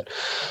one that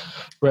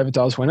whoever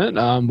does win it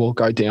will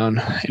go down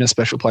in a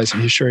special place in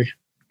history.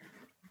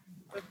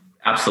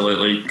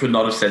 Absolutely. Could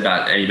not have said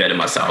that any better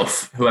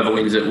myself. Whoever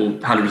wins it will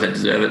 100%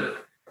 deserve it.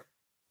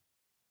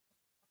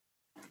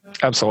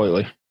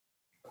 Absolutely.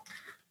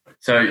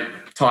 So,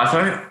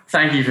 Tyso,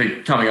 thank you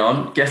for coming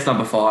on. Guest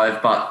number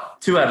 5, but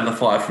 2 out of the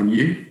 5 from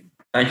you.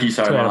 Thank you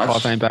so much. 2 out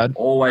of 5 ain't bad.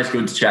 Always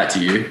good to chat to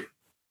you.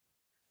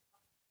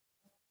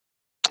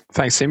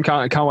 Thanks, Tim.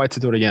 Can't wait to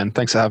do it again.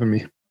 Thanks for having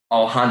me.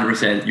 Oh,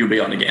 100%. You'll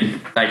be on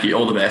again. Thank you.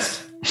 All the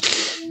best.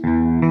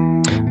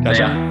 Catch See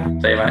ya. ya.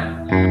 See you,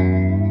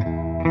 mate.